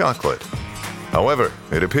and chocolate. However,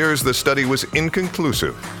 it appears the study was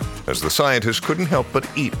inconclusive, as the scientists couldn't help but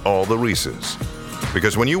eat all the Reese's.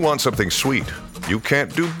 Because when you want something sweet, you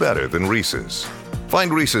can't do better than Reese's.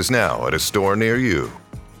 Find Reese's now at a store near you.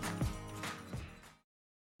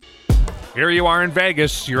 Here you are in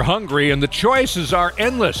Vegas, you're hungry, and the choices are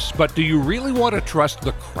endless. But do you really want to trust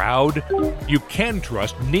the crowd? You can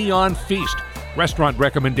trust Neon Feast. Restaurant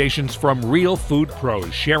recommendations from real food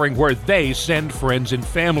pros, sharing where they send friends and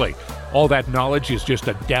family. All that knowledge is just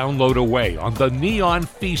a download away on the Neon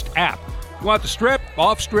Feast app. You want the strip,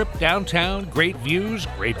 off-strip, downtown, great views,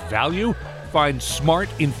 great value? Find smart,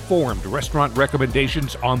 informed restaurant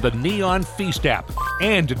recommendations on the Neon Feast app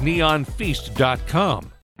and neonfeast.com.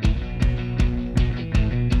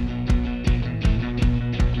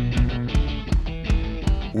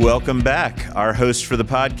 Welcome back. Our host for the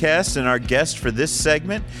podcast and our guest for this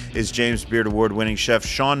segment is James Beard Award-winning chef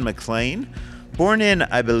Sean McLean. Born in,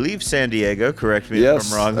 I believe, San Diego. Correct me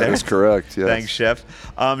if I'm wrong there. That is correct. Yes. Thanks, Chef.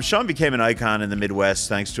 Sean became an icon in the Midwest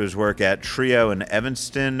thanks to his work at Trio in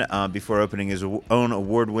Evanston before opening his own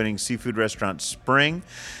award-winning seafood restaurant, Spring.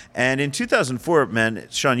 And in 2004, man,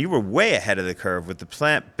 Sean, you were way ahead of the curve with the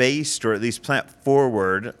plant-based, or at least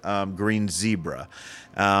plant-forward, Green Zebra.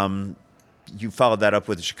 You followed that up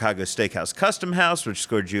with the Chicago Steakhouse Custom House, which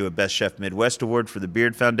scored you a Best Chef Midwest Award for the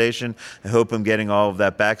Beard Foundation. I hope I'm getting all of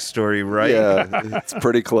that backstory right. Yeah, it's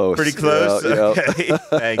pretty close. Pretty close? Yeah, Okay,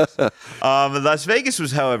 thanks. Las Vegas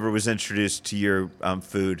was introduced to your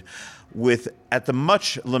food at the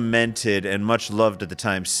much lamented and much loved at the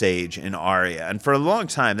time Sage in Aria. And for a long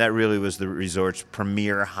time, that really was the resort's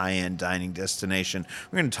premier high-end dining destination.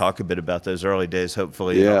 We're going to talk a bit about those early days,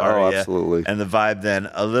 hopefully, in Aria. Absolutely. And the vibe then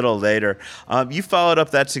a little later. You followed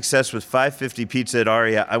up that success with 550 Pizza at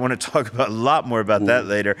Aria. I want to talk about a lot more about that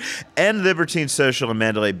later. And Libertine Social in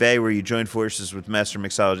Mandalay Bay, where you joined forces with master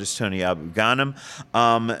mixologist Tony Abu-Ghanem.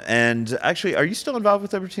 And actually, are you still involved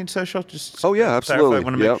with Libertine Social? Oh, yeah, absolutely. I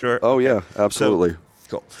want to make sure. Oh, yeah, absolutely.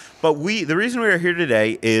 Cool. But the reason we are here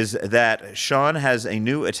today is that Sean has a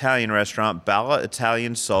new Italian restaurant, Bala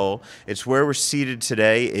Italian Soul. It's where we're seated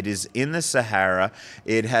today. It is in the Sahara.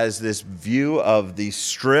 It has this view of the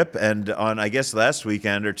Strip, and on, I guess, last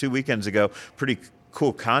weekend or 2 weekends ago, pretty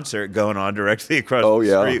cool concert going on directly across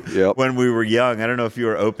the street when we were young. I don't know if you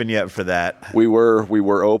were open yet for that. We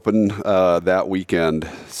were open that weekend.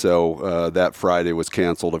 So that Friday was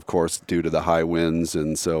canceled, of course, due to the high winds.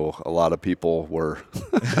 And so a lot of people were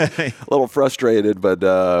a little frustrated, but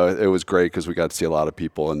it was great because we got to see a lot of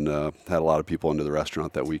people and had a lot of people into the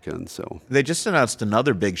restaurant that weekend. So they just announced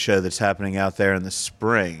another big show that's happening out there in the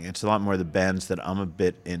spring. It's a lot more of the bands that I'm a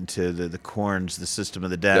bit into, the Korns, the System of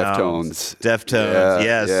the Down. Deftones.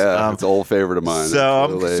 Yes. Yeah, it's an old favorite of mine. So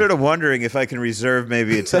absolutely. I'm sort of wondering if I can reserve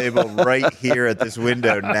maybe a table right here at this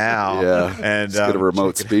window now. Yeah, and get a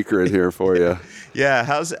remote speaker in here for you. Yeah,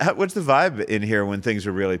 what's the vibe in here when things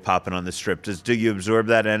are really popping on the Strip? Do you absorb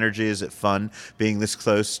that energy? Is it fun being this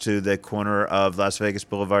close to the corner of Las Vegas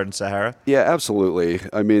Boulevard and Sahara? Yeah, absolutely.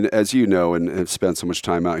 I mean, as you know, and have spent so much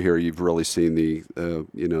time out here, you've really seen the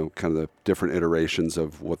kind of the different iterations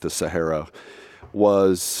of what the Sahara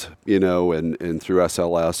was, and through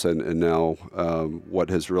SLS and now what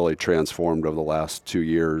has really transformed over the last 2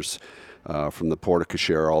 years from the porte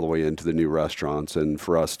cochere all the way into the new restaurants. And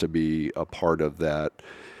for us to be a part of that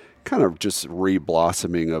kind of just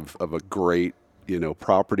re-blossoming of a great,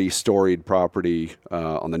 storied property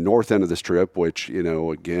on the north end of the Strip, which,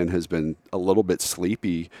 again, has been a little bit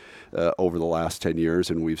sleepy over the last 10 years.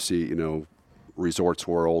 And we've seen, Resorts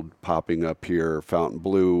World popping up here,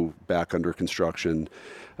 Fontainebleau back under construction.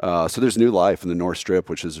 So there's new life in the North Strip,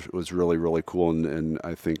 which was really, really cool. And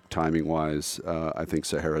I think timing-wise, I think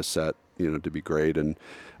Sahara's set, to be great. And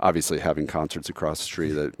obviously having concerts across the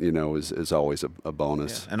street that, is always a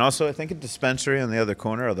bonus. Yeah. And also, I think a dispensary on the other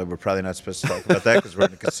corner, although we're probably not supposed to talk about that because we're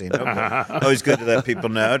in a casino. But always good to let people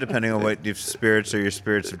know, depending on what your spirits are your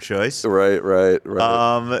spirits of choice. Right.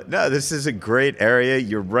 No, this is a great area.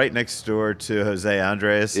 You're right next door to Jose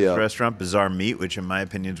Andres' restaurant, Bizarre Meat, which in my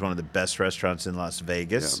opinion is one of the best restaurants in Las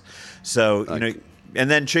Vegas. Yeah. So,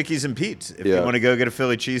 and then Chickies and Pete's, if you want to go get a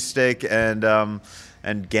Philly cheesesteak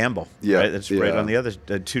and gamble. Yeah, right? That's right on the other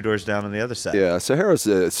 2 doors down on the other side. Yeah,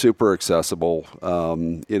 Sahara's super accessible.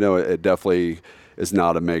 It definitely is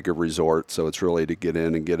not a mega resort, so it's really to get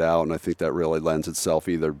in and get out, and I think that really lends itself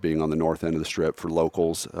either being on the north end of the Strip for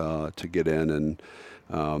locals to get in. And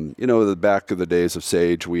the back of the days of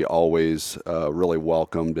Sage, we always really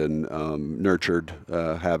welcomed and nurtured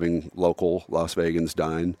having local Las Vegans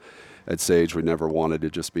dine at Sage. We never wanted to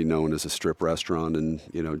just be known as a Strip restaurant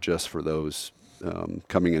and, just for those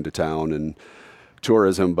coming into town and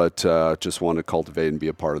tourism, but just want to cultivate and be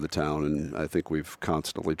a part of the town. And I think we've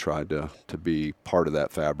constantly tried to be part of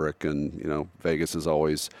that fabric. And, Vegas has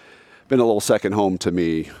always been a little second home to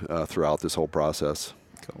me throughout this whole process.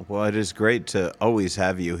 Cool. Well, it is great to always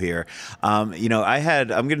have you here. I'm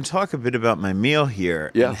going to talk a bit about my meal here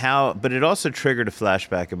and but it also triggered a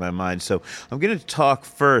flashback in my mind. So I'm going to talk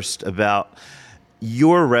first about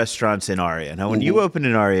your restaurants in Aria. Now, when you opened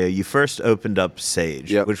in Aria, you first opened up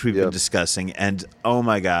Sage, which we've been discussing. And, oh,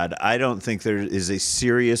 my God, I don't think there is a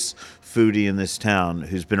serious foodie in this town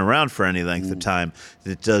who's been around for any length of time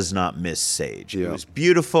that does not miss Sage. It was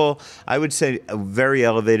beautiful. I would say a very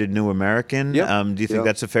elevated New American. Do you think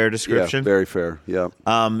that's a fair description? Yeah, very fair. Yeah.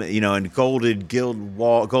 And gold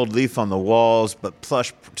leaf on the walls, but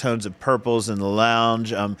plush tones of purples in the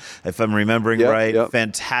lounge. If I'm remembering right,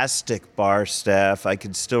 fantastic bar staff. chef. I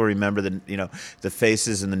can still remember the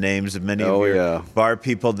faces and the names of many of your yeah. bar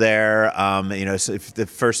people there. So if the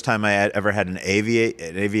first time I had ever had an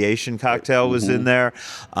aviation cocktail was in there.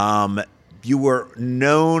 You were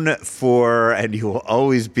known for, and you will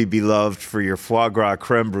always be beloved for, your foie gras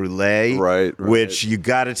creme brulee. Right. Which you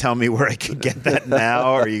got to tell me where I can get that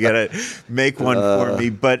now, or you got to make one for me.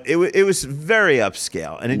 But it was very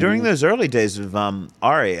upscale. And during those early days of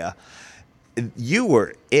Aria, you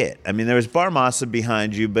were it. I mean, there was Bar Masa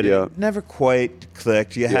behind you, but it never quite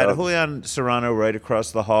clicked. You had Julian Serrano right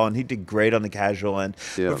across the hall, and he did great on the casual end.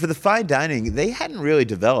 Yeah. But for the fine dining, they hadn't really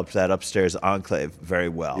developed that upstairs enclave very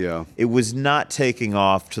well. Yeah. It was not taking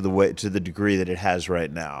off to the degree that it has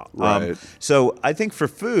right now. Right. So I think for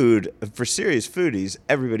food, for serious foodies,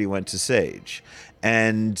 everybody went to Sage.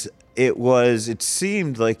 And it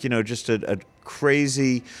seemed like, just a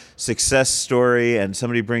crazy success story, and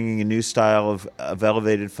somebody bringing a new style of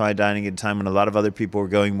elevated fine dining at a time when a lot of other people were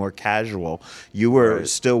going more casual. You were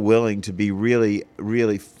still willing to be really,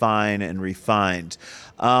 really fine and refined.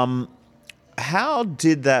 How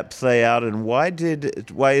did that play out, and why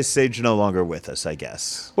is Sage no longer with us, I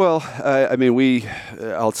guess? Well,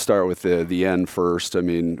 I'll start with the end first. I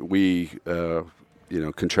mean, we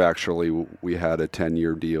contractually, we had a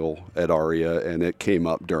 10-year deal at Aria, and it came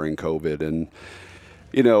up during COVID. And,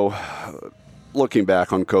 looking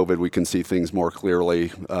back on COVID, we can see things more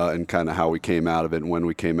clearly and kind of how we came out of it and when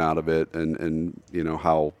we came out of it, and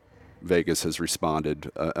how Vegas has responded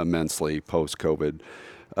immensely post-COVID.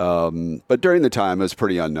 But during the time, it was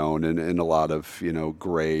pretty unknown and a lot of,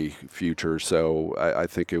 gray future. So I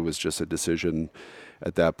think it was just a decision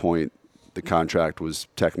at that point. The contract was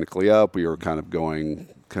technically up. We were kind of going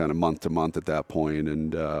month to month at that point.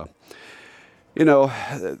 And,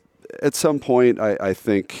 at some point, I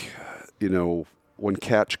think, when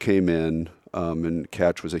Catch came in, and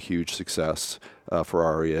Catch was a huge success for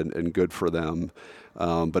Aria and good for them,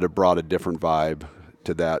 but it brought a different vibe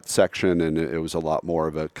to that section, and it was a lot more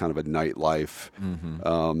of a kind of a nightlife.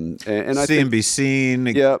 And I see and be seen.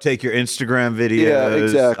 Take your Instagram videos. Yeah,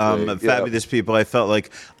 exactly. Fabulous people. I felt like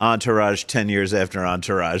Entourage 10 years after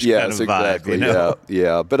Entourage. Yes, kind of exactly. Vibe,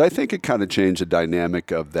 Yeah. But I think it kind of changed the dynamic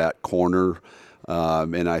of that corner,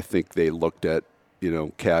 and I think they looked at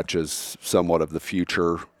Catch as somewhat of the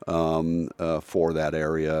future for that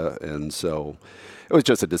area, and so. It was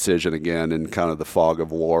just a decision again in kind of the fog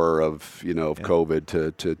of war of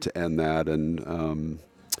COVID to end that, and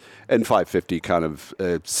 550 kind of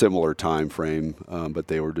a similar time frame, but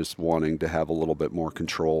they were just wanting to have a little bit more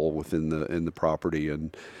control within the property,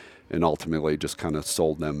 and ultimately just kind of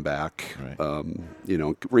sold them back. Right.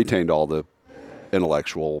 Retained all the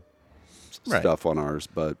intellectual stuff on ours,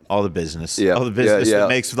 but all the business, that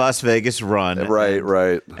makes Las Vegas run.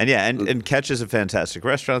 Right. And Catch is a fantastic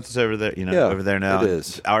restaurant that's over there. Over there now. It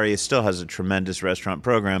is. Aria still has a tremendous restaurant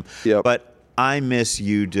program. Yep. But I miss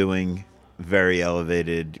you doing very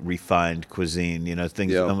elevated, refined cuisine.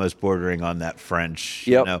 Things almost bordering on that French,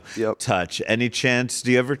 touch. Any chance?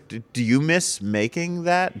 Do you miss making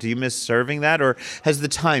that? Do you miss serving that, or has the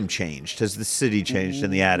time changed? Has the city changed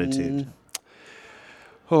and the attitude?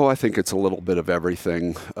 Oh, I think it's a little bit of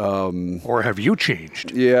everything. Or have you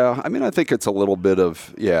changed? Yeah, I think it's a little bit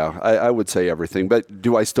of, I would say everything. But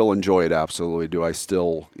do I still enjoy it? Absolutely. Do I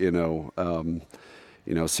still, see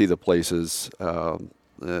the places,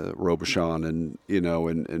 Robuchon and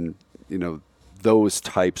those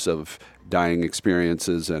types of dining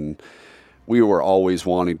experiences, and we were always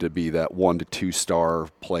wanting to be that 1 to 2 star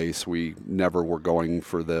place. We never were going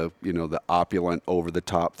for the opulent over the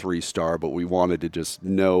top 3-star, but we wanted to just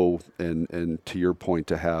know, and to your point,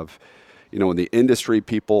 to have, when the industry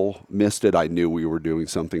people missed it, I knew we were doing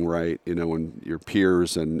something right. When your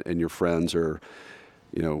peers and your friends are,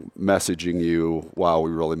 messaging you, wow,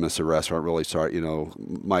 we really miss a restaurant, really sorry,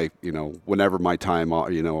 whenever my time,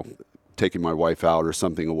 taking my wife out or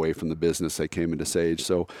something away from the business, they came into Sage.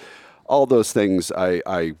 So all those things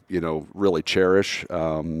I really cherish.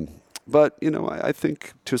 But, I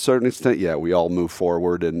think to a certain extent, we all move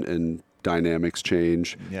forward and dynamics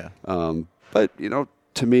change. Yeah. But,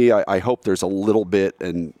 to me, I hope there's a little bit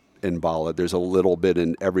in Bala. There's a little bit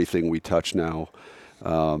in everything we touch now,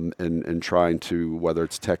 and trying to, whether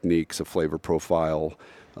it's techniques, a flavor profile,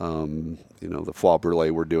 the foie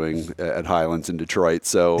brulee we're doing at Highlands in Detroit.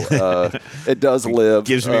 So it does live.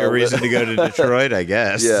 Gives me a reason to go to Detroit, I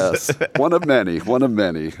guess. Yes, one of many.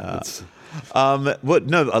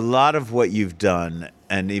 A lot of what you've done,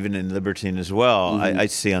 and even in Libertine as well, I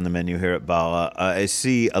see on the menu here at Bala. I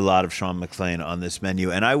see a lot of Sean McLean on this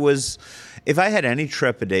menu, and if I had any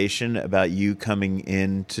trepidation about you coming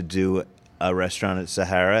in to do a restaurant at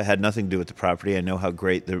Sahara. It had nothing to do with the property. I know how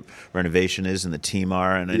great the renovation is and the team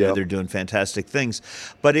are, and I know they're doing fantastic things.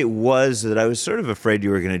 But it was that I was sort of afraid you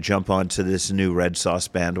were going to jump onto this new red sauce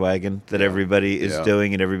bandwagon that everybody is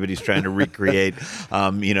doing, and everybody's trying to recreate,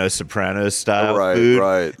 Sopranos style food.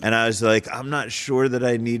 Right. And I was like, I'm not sure that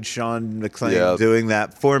I need Sean McLean doing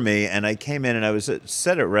that for me. And I came in and I was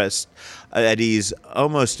set at rest, at ease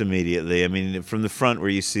almost immediately. I mean, from the front where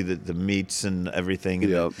you see the meats and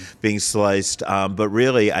everything being sliced. But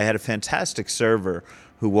really, I had a fantastic server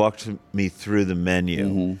who walked me through the menu.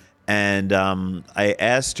 Mm-hmm. And I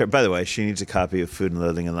asked her, by the way, she needs a copy of Food and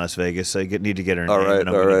Loathing in Las Vegas. So I need to get her name, and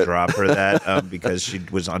I'm going to drop her that because she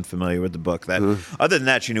was unfamiliar with the book. Other than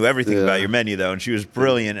that, she knew everything about your menu, though, and she was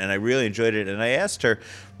brilliant, and I really enjoyed it. And I asked her,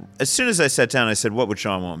 as soon as I sat down, I said, what would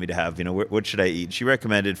Sean want me to have? What should I eat? She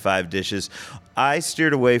recommended 5 dishes. I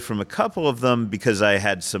steered away from a couple of them because I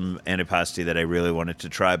had some antipasti that I really wanted to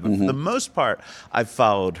try. But for the most part, I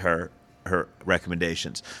followed her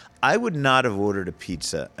recommendations. I would not have ordered a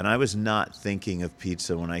pizza, and I was not thinking of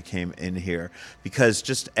pizza when I came in here because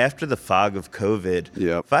just after the fog of COVID,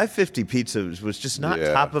 550 pizza was just not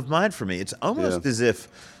top of mind for me. It's almost as if,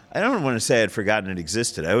 I don't want to say I'd forgotten it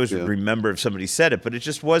existed. I always remember if somebody said it, but it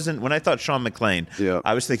just wasn't. When I thought Sean McLean,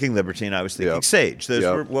 I was thinking Libertine, I was thinking Sage. Those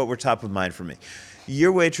were what were top of mind for me.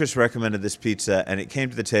 Your waitress recommended this pizza, and it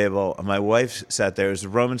came to the table. My wife sat there. It was a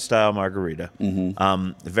Roman-style margarita.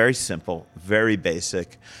 Very simple, very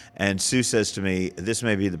basic. And Sue says to me, this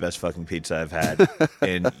may be the best fucking pizza I've had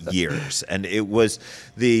in years. And it was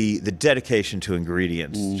the dedication to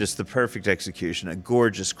ingredients, just the perfect execution, a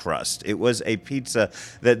gorgeous crust. It was a pizza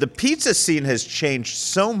that the pizza scene has changed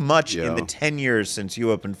so much in the 10 years since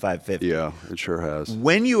you opened 550. Yeah, it sure has.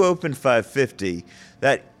 When you opened 550,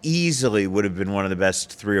 that easily would have been one of the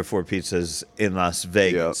best 3 or 4 pizzas in Las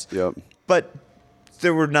Vegas. But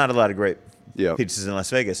there were not a lot of great pizzas in Las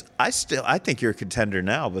Vegas. I think you're a contender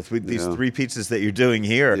now with these 3 pizzas that you're doing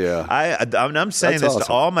here. I'm saying this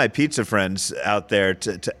to all my pizza friends out there,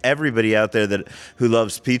 to everybody out there who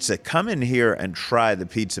loves pizza. Come in here and try the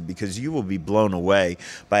pizza because you will be blown away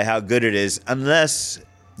by how good it is, unless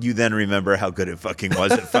you then remember how good it fucking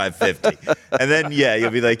was at 550. And then, you'll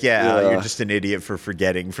be like, you're just an idiot for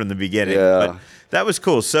forgetting from the beginning. But that was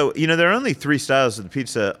cool. So, there are only 3 styles of the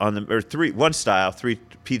pizza one style, 3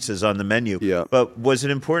 pizzas on the menu. But was it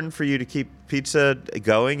important for you to keep pizza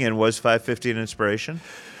going, and was 550 an inspiration?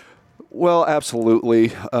 Well,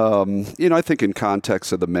 absolutely. I think in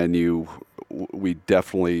context of the menu, we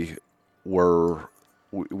definitely were,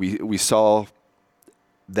 we saw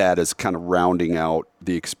that as kind of rounding out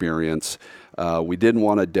the experience. We didn't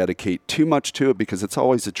want to dedicate too much to it because it's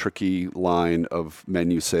always a tricky line of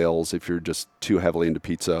menu sales if you're just too heavily into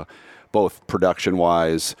pizza, both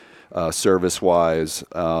production-wise, service-wise.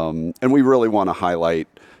 And we really want to highlight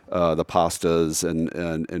the pastas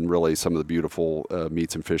and really some of the beautiful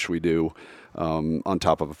meats and fish we do on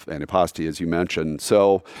top of antipasti, as you mentioned.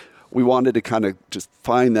 So we wanted to kind of just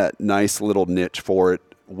find that nice little niche for it.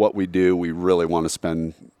 What we do, we really want to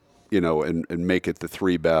spend, and make it the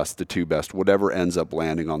 3 best, the 2 best, whatever ends up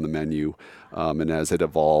landing on the menu. And as it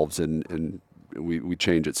evolves and we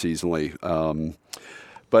change it seasonally.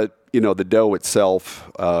 But, the dough itself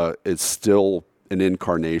is still an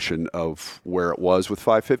incarnation of where it was with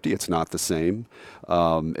 550. It's not the same.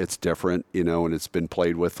 It's different, and it's been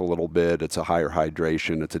played with a little bit. It's a higher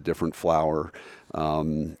hydration. It's a different flour.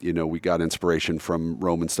 We got inspiration from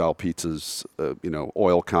Roman-style pizzas,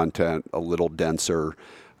 oil content, a little denser.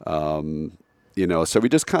 So we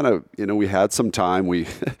just kind of, we had some time.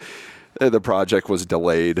 The project was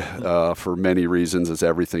delayed for many reasons, as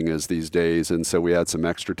everything is these days. And so we had some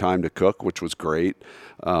extra time to cook, which was great,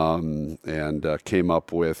 and came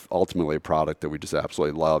up with ultimately a product that we just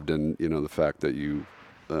absolutely loved. And, the fact that you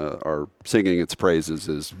are singing its praises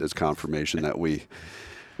is confirmation that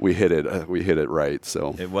we hit it right.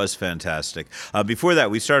 So it was fantastic. Before that,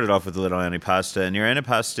 we started off with a little antipasta, and your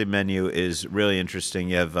antipasta menu is really interesting.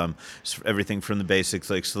 You have everything from the basics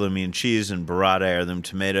like salumi and cheese and burrata, heirloom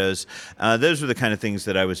tomatoes. Those were the kind of things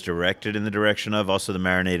that I was directed in the direction of. Also the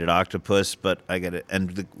marinated octopus, but I got it. And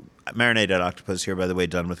the marinated octopus here, by the way,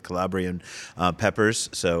 done with Calabrian peppers,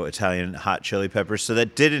 so Italian hot chili peppers. So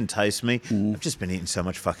that did entice me. I've just been eating so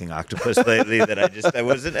much fucking octopus lately that I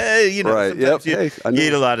wasn't, right. Sometimes you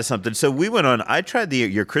eat a lot of something. So we went on, I tried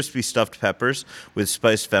your crispy stuffed peppers with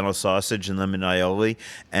spiced fennel sausage and lemon aioli,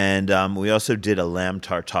 and we also did a lamb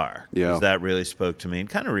tartare. That really spoke to me and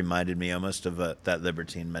kind of reminded me almost of that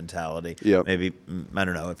Libertine mentality. Maybe, I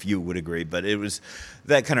don't know if you would agree, but it was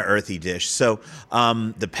that kind of earthy dish. So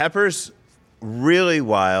the peppers really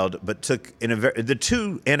wild, but took the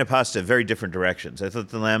two antipasta very different directions. I thought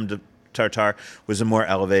the lamb tartare was a more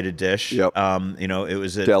elevated dish. Yep. It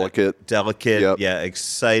was a Delicate. delicate,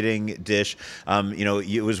 exciting dish.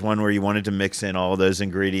 It was one where you wanted to mix in all those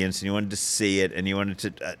ingredients, and you wanted to see it, and you wanted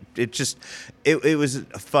to. It was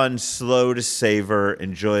a fun, slow to savor,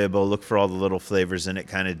 enjoyable. Look for all the little flavors in it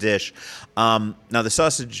kind of dish. Now the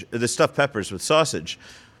stuffed peppers with sausage.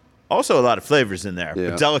 Also, a lot of flavors in there,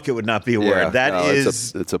 but delicate would not be a word.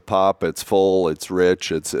 It's a pop. It's full. It's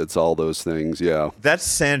rich. It's all those things. Yeah. That's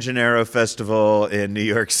San Gennaro Festival in New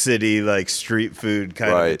York City, like street food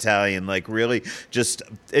kind of Italian. Like really, just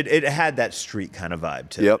it had that street kind of vibe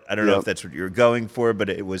to it. I don't know if that's what you were going for, but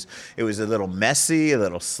it was a little messy, a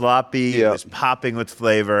little sloppy. It was popping with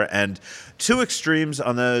flavor, and two extremes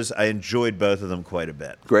on those. I enjoyed both of them quite a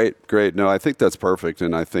bit. Great. No, I think that's perfect,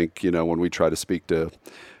 and I think when we try to speak to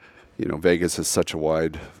Vegas is such a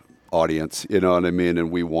wide audience, you know what I mean? And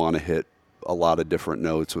we want to hit a lot of different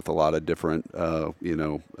notes with a lot of different,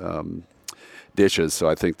 dishes. So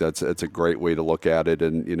I think it's a great way to look at it.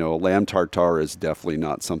 And, a lamb tartare is definitely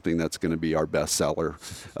not something that's going to be our best seller.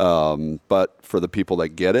 But for the people that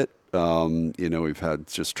get it, we've had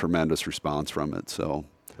just tremendous response from it. So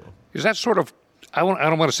is that sort of, I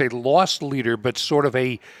don't want to say lost leader, but sort of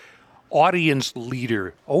a audience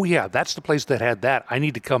leader? Oh yeah, that's the place that had that. I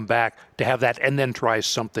need to come back to have that and then try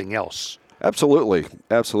something else. Absolutely.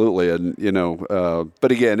 And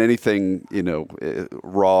but again, anything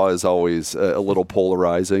raw is always a little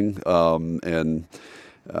polarizing. The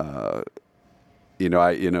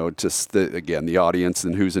audience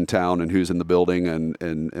and who's in town and who's in the building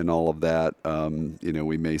and all of that.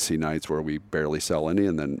 We may see nights where we barely sell any,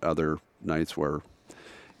 and then other nights where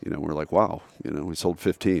we're like, wow, we sold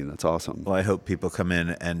 15. That's awesome. Well, I hope people come in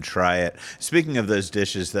and try it. Speaking of those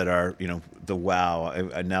dishes that are, the wow,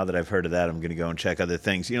 now that I've heard of that, I'm going to go and check other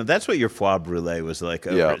things. That's what your foie brulee was like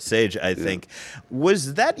over at Sage, I think.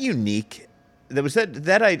 Was that unique? There was and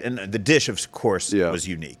the dish, of course, was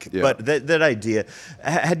unique. Yeah. But that idea,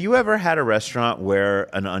 had you ever had a restaurant where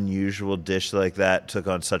an unusual dish like that took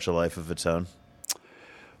on such a life of its own?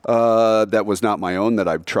 That was not my own, that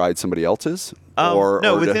I've tried somebody else's?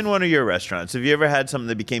 Within one of your restaurants. Have you ever had something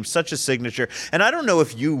that became such a signature? And I don't know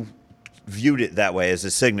if you viewed it that way as a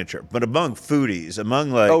signature, but among foodies, among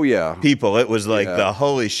people, it was like the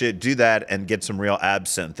holy shit, do that and get some real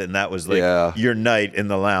absinthe. And that was like your night in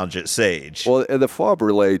the lounge at Sage. Well, the foie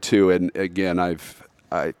brulee too. And again,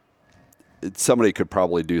 somebody could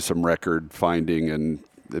probably do some record finding, and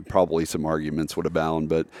probably some arguments would abound,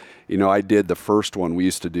 but I did the first one we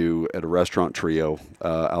used to do at a restaurant trio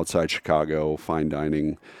outside Chicago, fine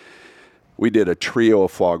dining. We did a trio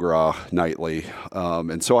of foie gras nightly,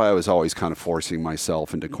 and so I was always kind of forcing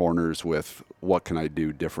myself into corners with what can I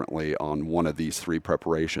do differently on one of these three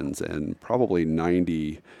preparations. And probably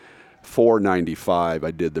 94, 95,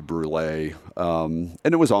 I did the brulee, and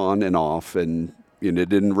it was on and off, and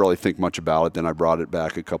didn't really think much about it. Then I brought it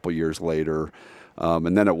back a couple years later.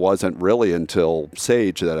 And then it wasn't really until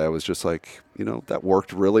Sage that I was just like, that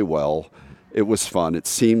worked really well. It was fun. It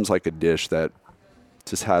seems like a dish that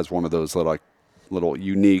just has one of those little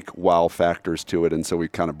unique wow factors to it. And so we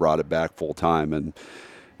kind of brought it back full time. And,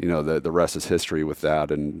 the rest is history with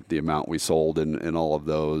that, and the amount we sold and all of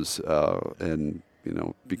those.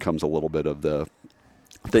 Becomes a little bit of the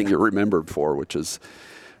thing you're remembered for, which is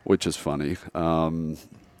funny.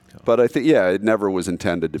 But I think, it never was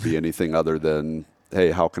intended to be anything other than,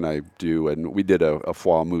 hey, how can I do? And we did a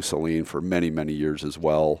foie mousseline for many, many years as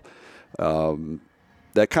well.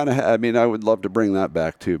 That kind of, I would love to bring that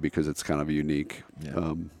back too, because it's kind of unique.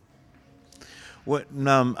 Yeah.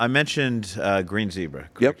 I mentioned Green Zebra.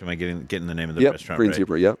 Correct? Yep. Am I getting the name of the restaurant Green right?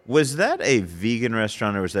 Zebra, yep. Was that a vegan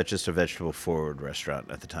restaurant, or was that just a vegetable-forward restaurant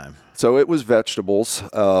at the time? So it was vegetables.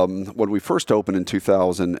 When we first opened in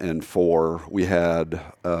 2004, we had,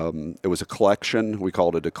 it was a collection. We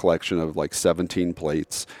called it a collection of like 17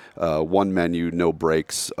 plates. One menu, no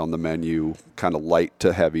breaks on the menu, kind of light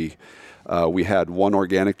to heavy. We had one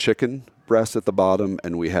organic chicken breast at the bottom,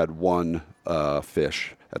 and we had one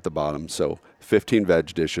fish at the bottom. So 15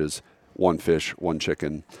 veg dishes, one fish, one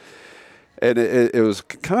chicken. And it was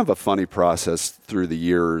kind of a funny process through the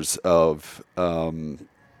years of,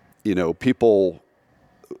 people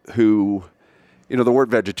who, the word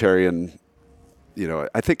vegetarian,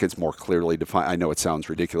 I think it's more clearly defined. I know it sounds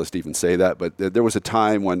ridiculous to even say that, but there was a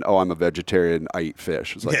time when, I'm a vegetarian, I eat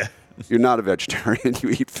fish. It's like, you're not a vegetarian, you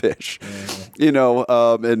eat fish,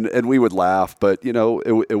 and we would laugh, but,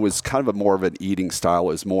 it was kind of more of an eating style.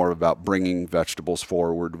 It was more about bringing vegetables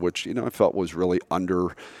forward, which, I felt was really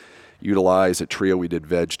utilize. At Trio, we did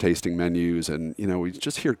veg tasting menus, and we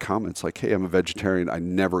just hear comments like, "Hey, I'm a vegetarian. I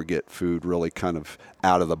never get food really kind of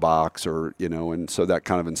out of the box," or and so that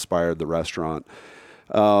kind of inspired the restaurant.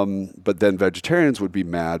 But then vegetarians would be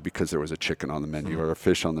mad because there was a chicken on the menu or a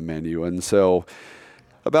fish on the menu, and so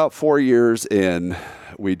about 4 years in,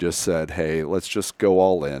 we just said, "Hey, let's just go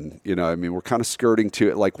all in." We're kind of skirting to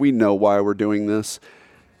it. Like, we know why we're doing this,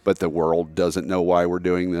 but the world doesn't know why we're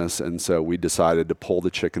doing this. And so we decided to pull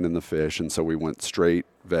the chicken and the fish. And so we went straight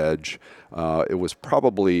veg. It was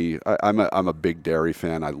probably, I'm a big dairy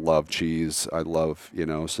fan. I love cheese. I love,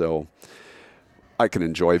 so I can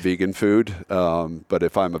enjoy vegan food. But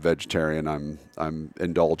if I'm a vegetarian, I'm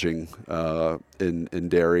indulging in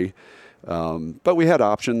dairy. But we had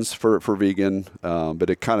options for vegan, but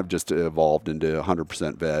it kind of just evolved into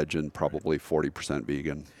 100% veg and probably 40%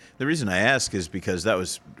 vegan. The reason I ask is because that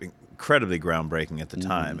was incredibly groundbreaking at the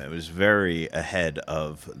time. It was very ahead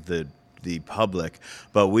of the public,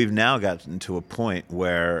 but we've now gotten to a point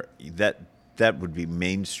where that would be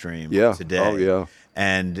mainstream today. Oh, yeah.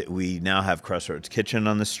 And we now have Crossroads Kitchen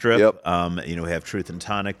on the Strip. Yep. We have Truth and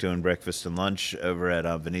Tonic doing breakfast and lunch over at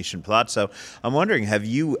Venetian Palazzo. I'm wondering, have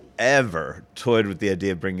you ever toyed with the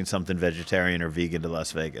idea of bringing something vegetarian or vegan to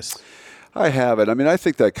Las Vegas? I haven't. I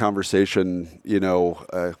think that conversation,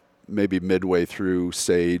 maybe midway through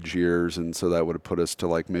Sage years, and so that would have put us to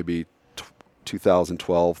like maybe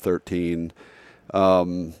 2012, 13.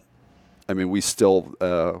 We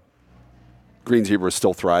still... Green Zebra was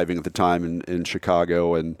still thriving at the time in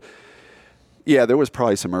Chicago, and there was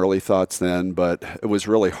probably some early thoughts then, but it was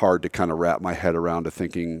really hard to kind of wrap my head around to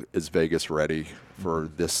thinking, is Vegas ready for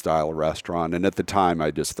this style of restaurant? And at the time,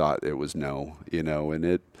 I just thought it was no, and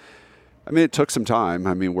it took some time.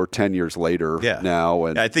 We're 10 years later now.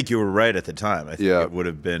 And I think you were right at the time. I think it would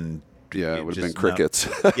have been... Yeah, it would have been crickets.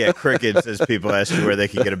 Crickets, as people asked you where they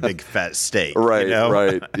could get a big fat steak. Right,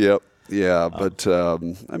 right, yep. Yeah, but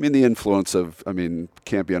the influence of,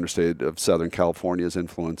 can't be understated, of Southern California's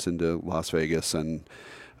influence into Las Vegas, and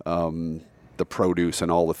the produce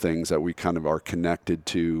and all the things that we kind of are connected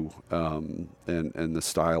to, and the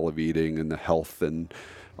style of eating and the health and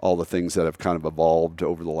all the things that have kind of evolved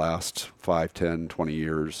over the last 5, 10, 20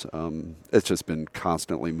 years. It's just been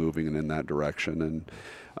constantly moving in that direction,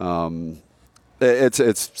 and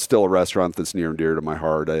it's still a restaurant that's near and dear to my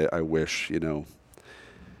heart. I wish,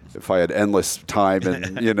 if I had endless time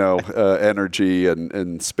and energy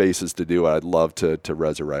and spaces to do it, I'd love to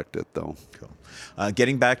resurrect it, though. Cool.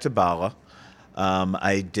 Getting back to Bala,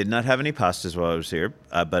 I did not have any pastas while I was here,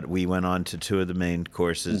 but we went on to 2 of the main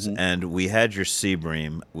courses, and we had your sea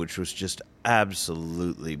bream, which was just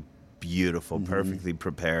absolutely beautiful, perfectly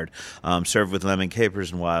prepared, served with lemon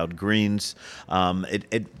capers and wild greens.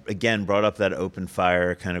 It again brought up that open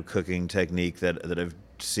fire kind of cooking technique that I've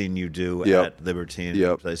seen you do at Libertine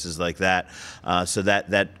and places like that. So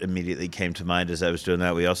that immediately came to mind as I was doing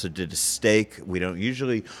that. We also did a steak. We don't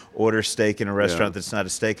usually order steak in a restaurant that's not a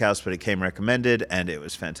steakhouse, but it came recommended, and it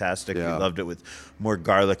was fantastic. We loved it with more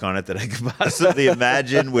garlic on it than I could possibly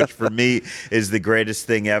imagine, which for me is the greatest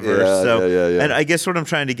thing ever. And I guess what I'm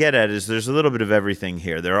trying to get at is there's a little bit of everything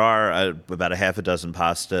here. There are about a half a dozen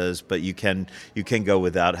pastas, but you can go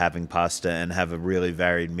without having pasta and have a really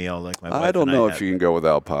varied meal like my wife I don't and know I if you can go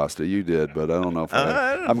without pasta. You did, but I don't know if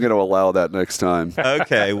I'm going to allow that next time.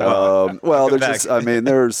 Okay, well, there's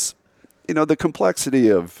there's the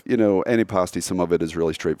complexity of any pasta. Some of it is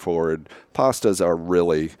really straightforward. Pastas are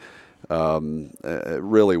really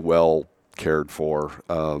really well cared for,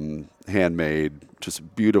 handmade,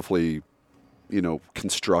 just beautifully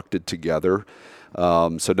constructed together.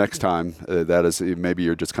 So next time, that is, maybe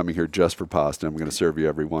you're just coming here just for pasta. I'm going to serve you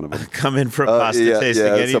every one of them. Come in for pasta tasting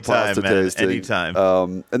anytime, man.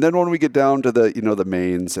 Anytime. And then when we get down to the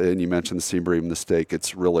mains, and you mentioned the sea bream and the steak,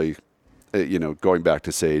 it's really, going back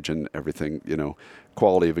to Sage and everything,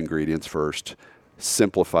 quality of ingredients first,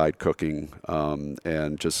 simplified cooking,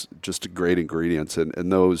 and just great ingredients.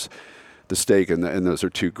 And those, the steak and those are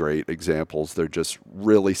 2 great examples. They're just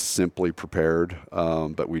really simply prepared,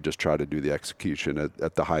 but we just try to do the execution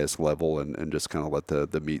at the highest level and just kind of let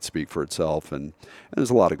the meat speak for itself. And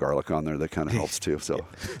there's a lot of garlic on there that kind of helps too. So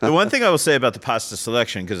the one thing I will say about the pasta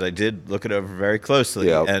selection, because I did look it over very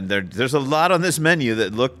closely, and there's a lot on this menu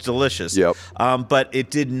that looked delicious, but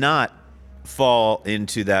it did not fall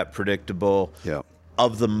into that predictable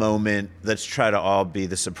of the moment, let's try to all be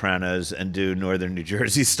the Sopranos and do Northern New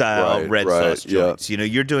Jersey style red sauce joints.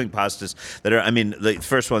 You're doing pastas that are, the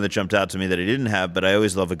first one that jumped out to me that I didn't have, but I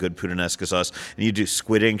always love a good puttanesca sauce. And you do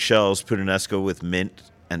squid ink shells, puttanesca with mint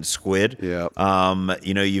and squid. Yeah.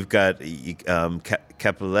 You've got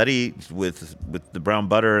cappelletti with the brown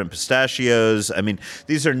butter and pistachios. I mean,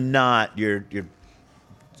 these are not your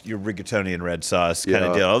rigatoni and red sauce kind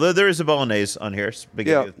of deal. Although there is a bolognese on here,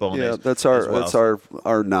 spaghetti with bolognese. Yeah, that's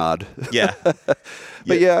our nod. Yeah.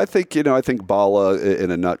 But I think Bala in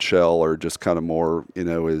a nutshell, are just kind of more,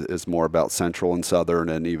 is more about central and southern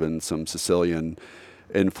and even some Sicilian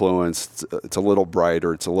influence. It's a little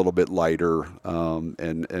brighter, it's a little bit lighter,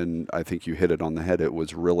 and I think you hit it on the head. It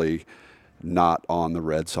was really not on the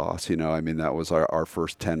red sauce. That was our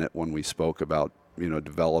first tenet when we spoke about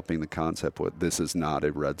developing the concept. This is not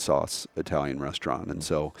a red sauce Italian restaurant, and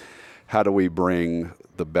so how do we bring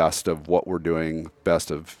the best of what we're doing,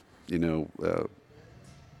 best of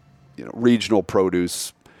regional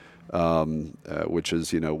produce, which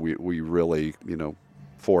is we really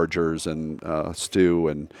foragers and stew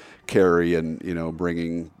and carry and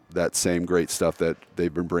bringing that same great stuff that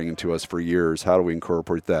they've been bringing to us for years. How do we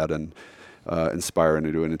incorporate that and inspire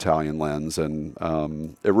into an Italian lens? And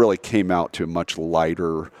it really came out to a much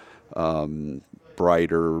lighter,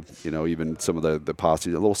 brighter, even some of the pasta,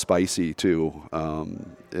 a little spicy too,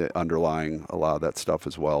 underlying a lot of that stuff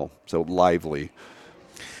as well. So lively.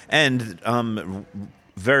 And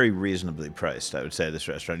very reasonably priced, I would say, this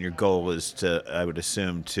restaurant. Your goal is to, I would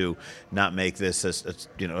assume, to not make this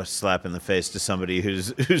a slap in the face to somebody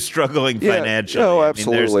who's struggling financially. Oh,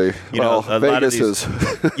 absolutely. Vegas is.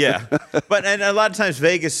 Yeah, and a lot of times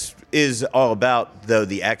Vegas is all about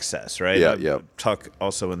the excess, right? Yeah. Talk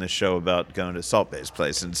also in this show about going to Salt Bay's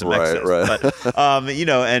place and some excess, but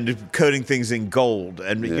and coating things in gold,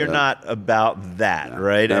 and you're not about that,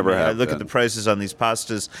 right? Never have I look been. at the prices on these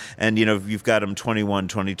pastas, and you've got them 21,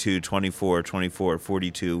 22, 24, 24,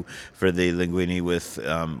 42 for the linguine with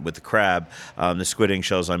the crab. The squid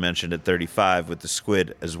shells I mentioned at 35 with the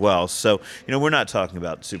squid as well. So we're not talking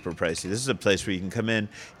about super pricey. This is a place where you can come in,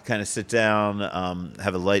 kind of sit down,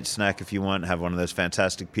 have a light snack if you want, have one of those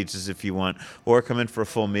fantastic pizzas if you want, or come in for a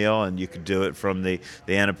full meal, and you could do it from the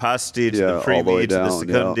antipasti to the primi to the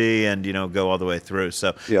secondi, and go all the way through. So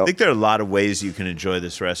I think there are a lot of ways you can enjoy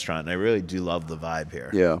this restaurant, and I really do love the vibe here.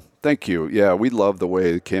 Yeah, thank you. Yeah, we love the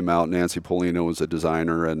way it came out. Nancy Polino was a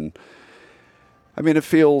designer, and it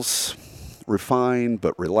feels refined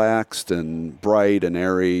but relaxed and bright and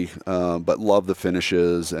airy, but love the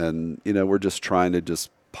finishes, and we're just trying to just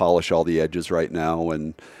polish all the edges right now,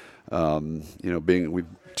 and we're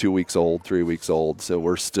 2 weeks old, 3 weeks old, so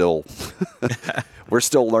we're still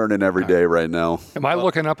learning every day right now. Am I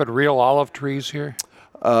looking up at real olive trees here?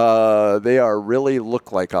 They really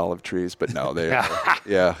look like olive trees, but no, they are.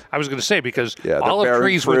 Yeah. I was going to say, because olive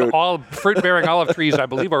trees fruit. with fruit-bearing olive trees, I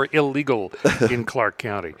believe, are illegal in Clark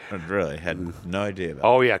County. I really had no idea about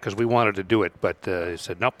Oh, yeah, because we wanted to do it, but they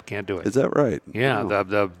said, nope, can't do it. Is that right? Yeah,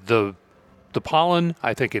 the pollen,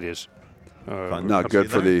 I think it is. Not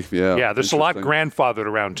good for the, Yeah, there's a lot grandfathered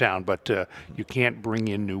around town, but you can't bring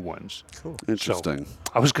in new ones. Cool. Interesting. So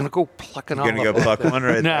I was going to go pluck an olive. You're going to go pluck one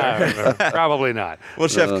right there? No, probably not. Well,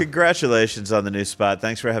 Chef, congratulations on the new spot.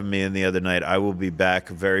 Thanks for having me in the other night. I will be back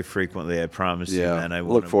very frequently, I promise you. And I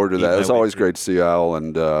look forward to that. It's always great to see you, Al,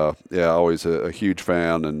 and always a huge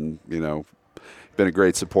fan, and been a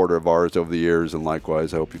great supporter of ours over the years, and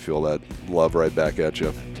likewise, I hope you feel that love right back at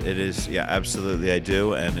you. It is, absolutely, I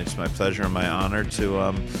do, and it's my pleasure and my honor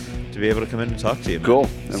to be able to come in and talk to you, man. Cool,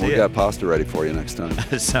 and we've got pasta ready for you next time.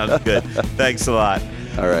 Sounds good. Thanks a lot.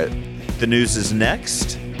 All right. The news is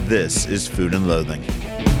next. This is Food and Loathing.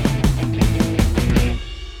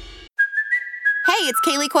 Hey, it's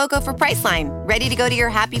Kaylee Cuoco for Priceline. Ready to go to your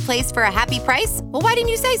happy place for a happy price? Well, why didn't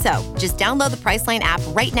you say so? Just download the Priceline app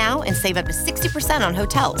right now and save up to 60% on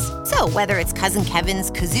hotels. So whether it's Cousin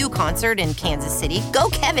Kevin's Kazoo Concert in Kansas City, go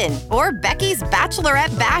Kevin, or Becky's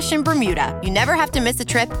Bachelorette Bash in Bermuda, you never have to miss a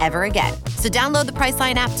trip ever again. So download the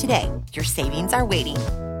Priceline app today. Your savings are waiting.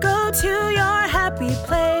 Go to your happy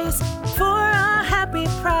place for a happy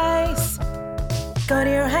price. Go to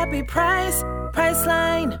your happy price,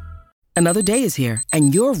 Priceline. Another day is here,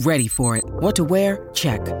 and you're ready for it. What to wear?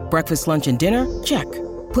 Check. Breakfast, lunch, and dinner? Check.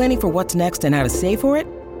 Planning for what's next and how to save for it?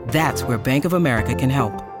 That's where Bank of America can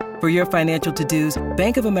help. For your financial to-dos,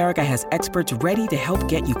 Bank of America has experts ready to help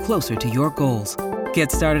get you closer to your goals.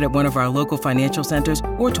 Get started at one of our local financial centers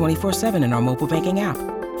or 24/7 in our mobile banking app.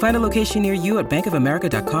 Find a location near you at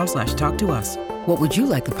bankofamerica.com/talktous. What would you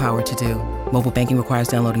like the power to do? Mobile banking requires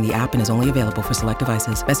downloading the app and is only available for select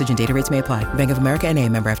devices. Message and data rates may apply. Bank of America NA,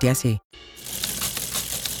 member FDIC.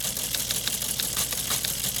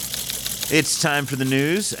 It's time for the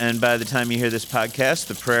news, and by the time you hear this podcast,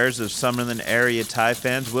 the prayers of Summerlin area Thai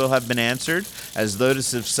fans will have been answered. as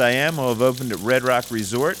Lotus of Siam will have opened at Red Rock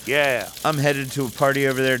Resort. Yeah. I'm headed to a party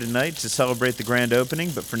over there tonight to celebrate the grand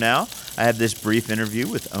opening, but for now, I have this brief interview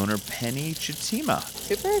with owner Penny Chitima.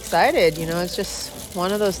 Super excited. It's just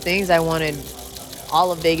one of those things I wanted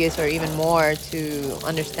all of Vegas or even more to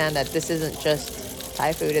understand that this isn't just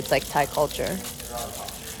Thai food, it's like Thai culture.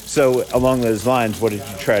 So along those lines, what did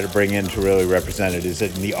you try to bring in to really represent it? Is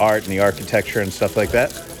it in the art and the architecture and stuff like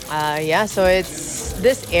that? So it's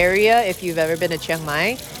this area, if you've ever been to Chiang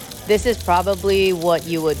Mai, this is probably what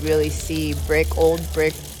you would really see, old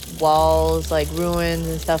brick walls, like ruins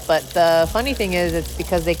and stuff. But the funny thing is, it's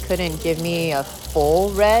because they couldn't give me a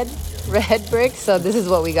full red brick, so this is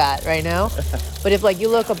what we got right now. But if you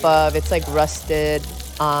look above, it's like rusted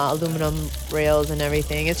aluminum rails and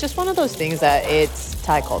everything. It's just one of those things that it's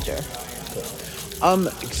Thai culture.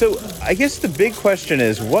 So I guess the big question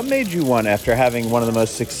is, what made you want, after having one of the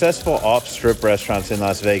most successful off-strip restaurants in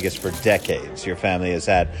Las Vegas for decades your family has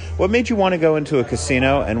had, what made you want to go into a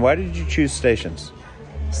casino, and why did you choose Stations?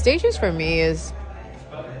 Stations for me is,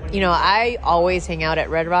 I always hang out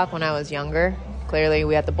at Red Rock when I was younger. Clearly,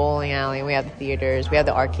 we had the bowling alley, we had the theaters, we had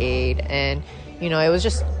the arcade, and, it was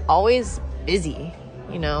just always busy.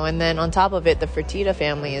 And then on top of it, the Fertitta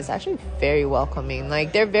family is actually very welcoming.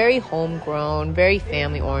 They're very homegrown, very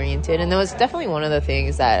family-oriented, and that was definitely one of the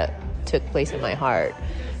things that took place in my heart.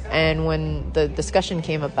 And when the discussion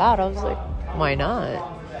came about, I was like, why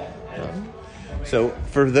not? So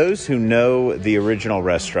for those who know the original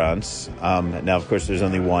restaurants, now, of course, there's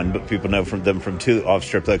only one, but people know them from two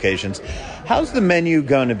off-strip locations. How's the menu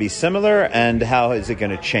going to be similar, and how is it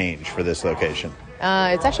going to change for this location?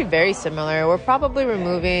 It's actually very similar. We're probably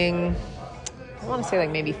removing, I want to say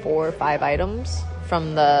maybe 4 or 5 items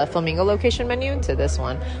from the Flamingo location menu to this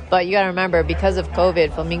one. But you got to remember, because of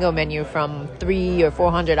COVID, Flamingo menu from 300 or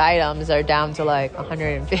 400 items are down to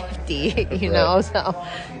 150, right. So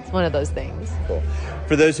it's one of those things. Cool.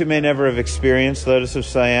 For those who may never have experienced Lotus of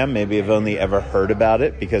Siam, maybe have only ever heard about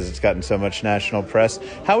it because it's gotten so much national press,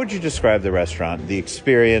 how would you describe the restaurant, the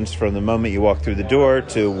experience from the moment you walk through the door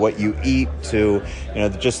to what you eat to,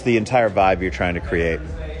 just the entire vibe you're trying to create?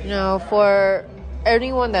 For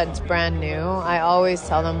anyone that's brand new, I always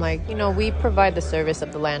tell them, we provide the service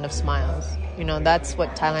of the land of smiles. That's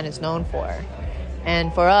what Thailand is known for.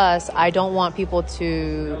 And for us, I don't want people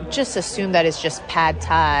to just assume that it's just pad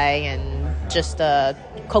Thai and just a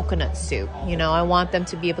coconut soup. I want them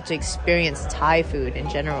to be able to experience Thai food in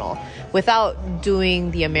general without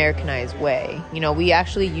doing the Americanized way. We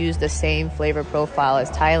actually use the same flavor profile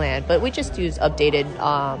as Thailand, but we just use updated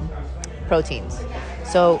proteins.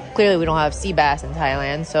 So clearly we don't have sea bass in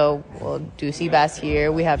Thailand, so we'll do sea bass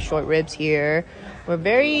here. We have short ribs here. We're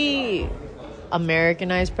very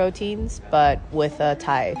Americanized proteins, but with a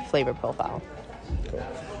Thai flavor profile.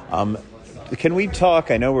 Cool. Can we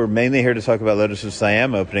talk? I know we're mainly here to talk about Lotus of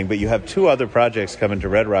Siam opening, but you have 2 other projects coming to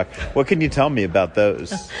Red Rock. What can you tell me about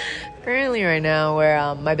those? Currently right now,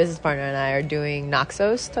 where my business partner and I are doing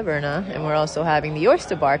Naxos Taverna, and we're also having the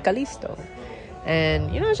Oyster Bar Callisto.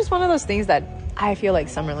 And, it's just one of those things that I feel like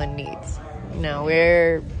Summerlin needs.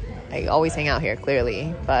 I always hang out here,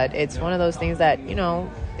 clearly, but it's one of those things that,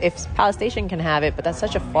 if Palace Station can have it, but that's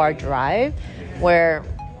such a far drive, where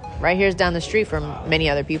right here's down the street from many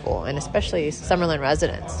other people, and especially Summerlin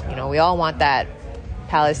residents. We all want that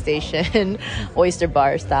Palace Station oyster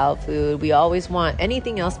bar style food. We always want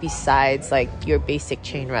anything else besides your basic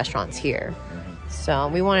chain restaurants here. So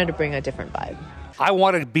we wanted to bring a different vibe. I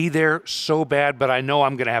want to be there so bad, but I know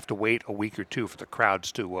I'm going to have to wait a week or 2 for the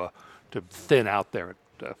crowds to thin out there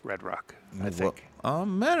at Red Rock, I think. I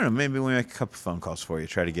don't know. Maybe we make a couple phone calls for you,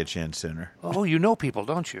 try to get you in sooner. Oh, you know people,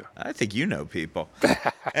 don't you? I think you know people.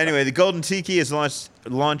 Anyway, the Golden Tiki has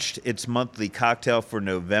launched its monthly cocktail for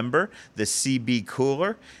November, the CB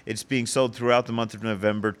Cooler. It's being sold throughout the month of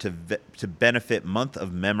November to benefit Month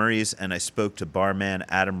of Memories, and I spoke to barman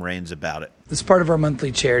Adam Rains about it. This is part of our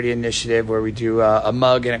monthly charity initiative where we do a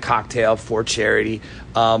mug and a cocktail for charity.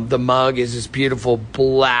 The mug is this beautiful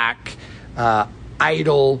black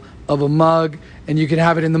idol of a mug, and you can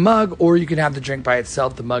have it in the mug, or you can have the drink by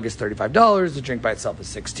itself. The mug is $35. The drink by itself is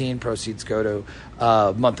 $16. Proceeds go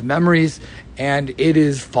to Month of Memories, and it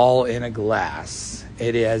is fall in a glass.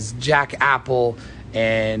 It has Jack Apple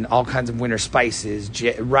and all kinds of winter spices,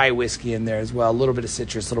 rye whiskey in there as well, a little bit of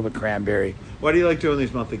citrus, a little bit of cranberry. Why do you like doing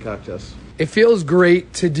these monthly cocktails? It feels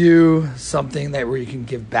great to do something where you can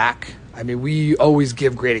give back. I mean, we always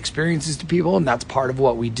give great experiences to people, and that's part of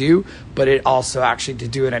what we do. But it also actually to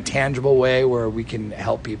do it in a tangible way where we can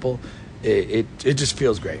help people, it just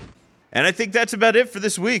feels great. And I think that's about it for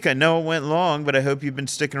this week. I know it went long, but I hope you've been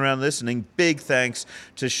sticking around listening. Big thanks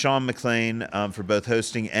to Sean McLean for both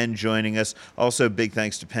hosting and joining us. Also, big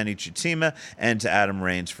thanks to Penny Chutima and to Adam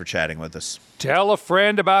Rains for chatting with us. Tell a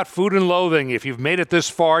friend about Food and Loathing. If you've made it this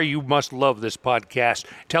far, you must love this podcast.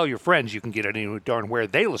 Tell your friends you can get it any darn where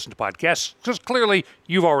they listen to podcasts, because clearly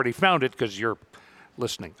you've already found it because you're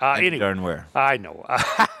listening. Anyway, darn where. I know.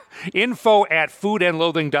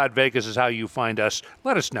 Info@foodandloathing.vegas is how you find us.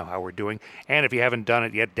 Let us know how we're doing. And if you haven't done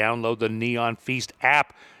it yet, download the Neon Feast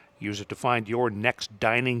app. Use it to find your next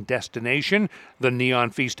dining destination, the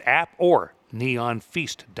Neon Feast app, or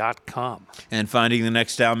neonfeast.com. And finding the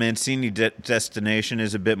next Al Mancini destination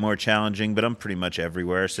is a bit more challenging, but I'm pretty much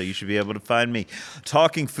everywhere, so you should be able to find me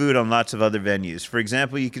talking food on lots of other venues. For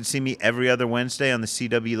example, you can see me every other Wednesday on the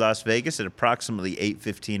CW Las Vegas at approximately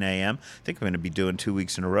 8:15 a.m. I think I'm going to be doing 2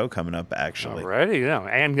 weeks in a row coming up, actually. Alrighty, yeah.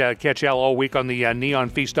 And catch Al all week on the Neon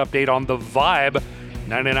Feast update on The Vibe.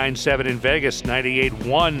 99.7 in Vegas,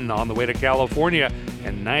 98.1 on the way to California,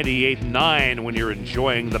 and 98.9 when you're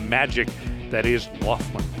enjoying the magic that is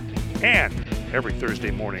Laughlin. And every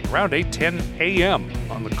Thursday morning around 8:10 a.m.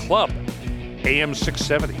 on the Club, AM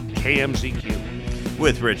 670, KMZQ.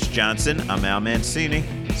 With Rich Johnson, I'm Al Mancini.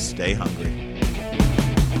 Stay hungry.